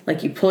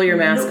 Like, you pull your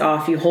mask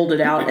off, you hold it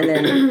out, and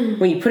then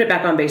when you put it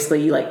back on,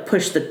 basically, you, like,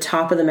 push the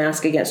top of the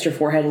mask against your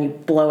forehead and you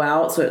blow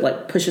out, so it,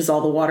 like, pushes all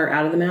the water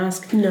out of the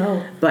mask.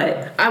 No.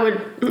 But... I would...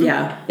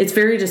 Yeah. It's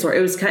very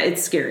disorienting.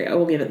 It's scary. I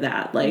will give it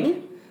that. Like...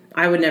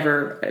 I would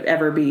never,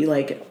 ever be,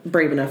 like,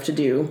 brave enough to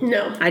do.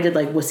 No. I did,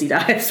 like, wussy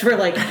dives where,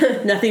 like,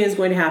 nothing is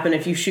going to happen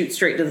if you shoot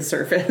straight to the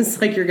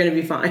surface. Like, you're going to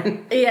be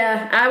fine.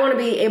 Yeah. I want to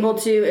be able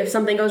to, if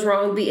something goes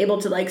wrong, be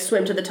able to, like,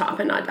 swim to the top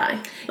and not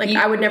die. Like,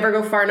 I would never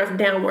go far enough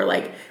down where,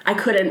 like, I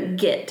couldn't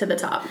get to the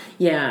top.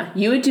 Yeah.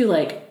 You would do,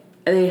 like,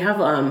 they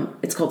have,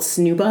 it's called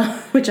Snuba,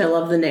 which I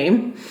love the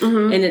name.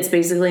 Mm-hmm. And it's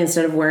basically,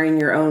 instead of wearing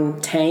your own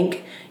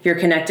tank, you're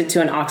connected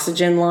to an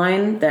oxygen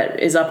line that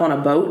is up on a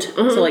boat.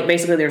 Mm-hmm. So, like,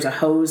 basically there's a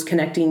hose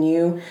connecting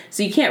you.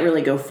 So you can't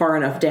really go far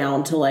enough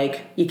down to,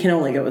 like, you can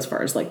only go as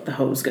far as, like, the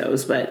hose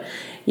goes. But,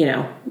 you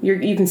know,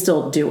 you can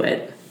still do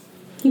it.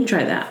 You can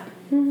try that.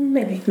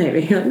 Maybe.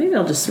 Maybe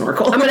I'll just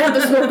snorkel. I'm going to have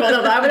to snorkel.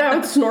 No, I would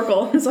have to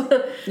snorkel.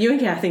 You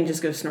and Kathy can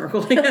just go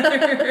snorkel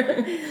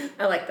together.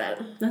 I like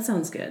that. That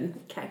sounds good.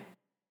 Okay.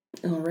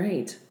 All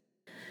right.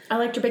 I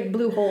liked your big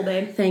blue hole,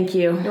 babe. Thank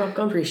you. You're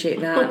welcome. Appreciate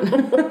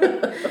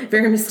that.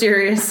 Very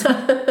mysterious.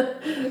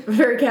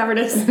 Very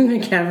cavernous.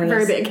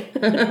 Very big.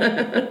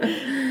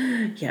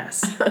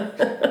 Yes.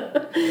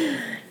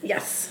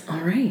 Yes. All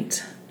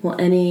right. Well,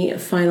 any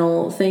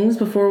final things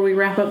before we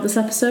wrap up this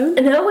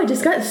episode? No, it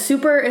just got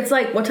super... It's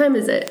like, what time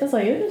is it? It's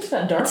like, it just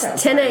got dark outside.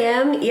 10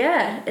 a.m.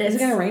 Yeah. Is it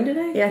going to rain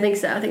today? Yeah, I think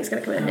so. I think it's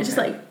going to come in. Okay. It's just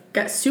like...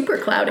 got super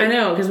cloudy. I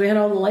know, because we had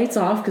all the lights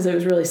off because it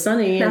was really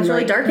sunny. Now it's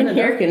really dark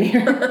in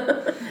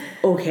here.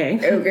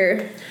 Okay.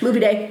 Ogre.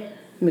 Movie day.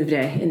 Movie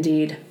day,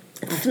 indeed.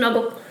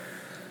 Snuggle.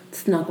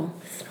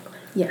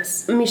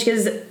 Yes.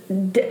 Mishka's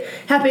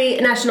happy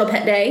National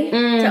Pet Day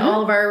to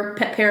all of our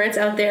pet parents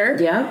out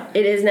there. Yeah.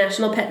 It is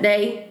National Pet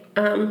Day.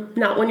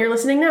 Not when you're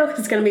listening now because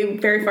it's going to be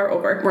very far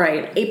over.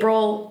 Right.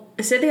 April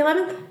Is it the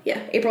 11th? Yeah,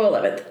 April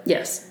 11th.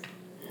 Yes.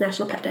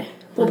 National Pet Day.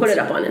 We'll put it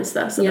up on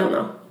Insta so they'll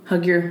know.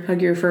 Hug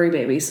your furry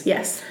babies.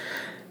 Yes.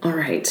 All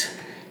right.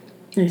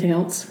 Anything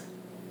else?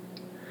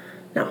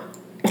 No.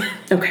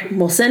 Okay.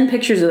 We'll send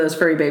pictures of those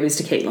furry babies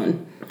to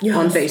Caitlin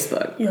on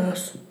Facebook.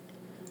 Yes.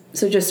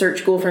 So just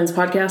search Ghoul Friends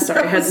Podcast.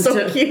 Sorry, I had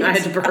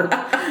to burp.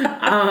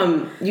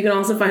 You can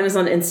also find us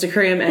on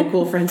Instagram at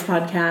Ghoul Friends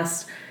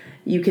Podcast.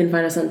 You can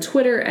find us on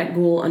Twitter at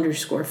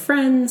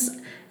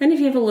Ghoul_friends. And if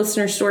you have a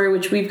listener story,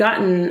 which we've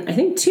gotten, I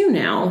think, 2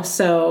 now,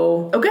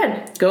 so... Oh,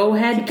 good. Go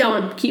ahead.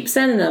 Keep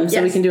sending them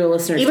so we can do a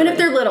listener story. Even if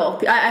they're little.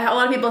 A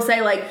lot of people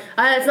say, like,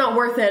 it's not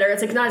worth it, or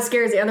it's, like, not as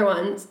scary as the other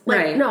ones. Like,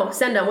 right. No,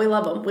 send them. We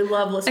love them. We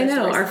love listener stories.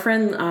 I know. Our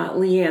friend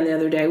Leanne, the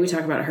other day, we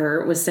talked about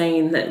her, was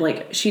saying that,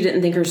 like, she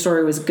didn't think her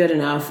story was good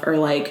enough or,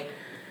 like,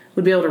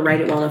 would be able to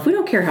write it well enough. We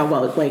don't care how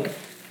well, like...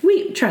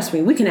 Trust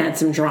me, we can add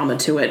some drama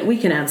to it. We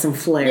can add some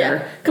flair.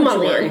 Yeah. Come on,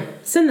 Leanne.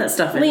 Send that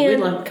stuff in.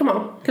 Leanne, come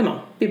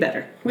on. Be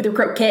better. With your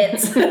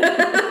croquettes. She's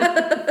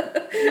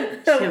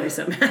gonna be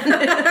so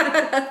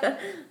mad.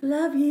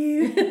 Love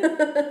you.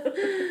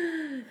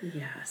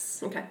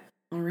 Yes. Okay.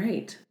 All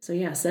right. So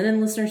yeah, send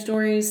in listener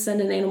stories,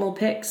 send in animal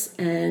pics,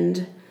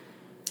 and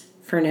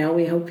for now,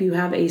 we hope you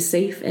have a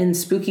safe and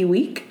spooky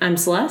week. I'm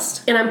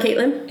Celeste. And I'm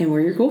Caitlin. And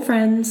we're your Ghoul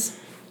Friends.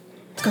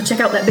 Let's go check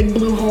out that big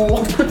blue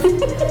hole.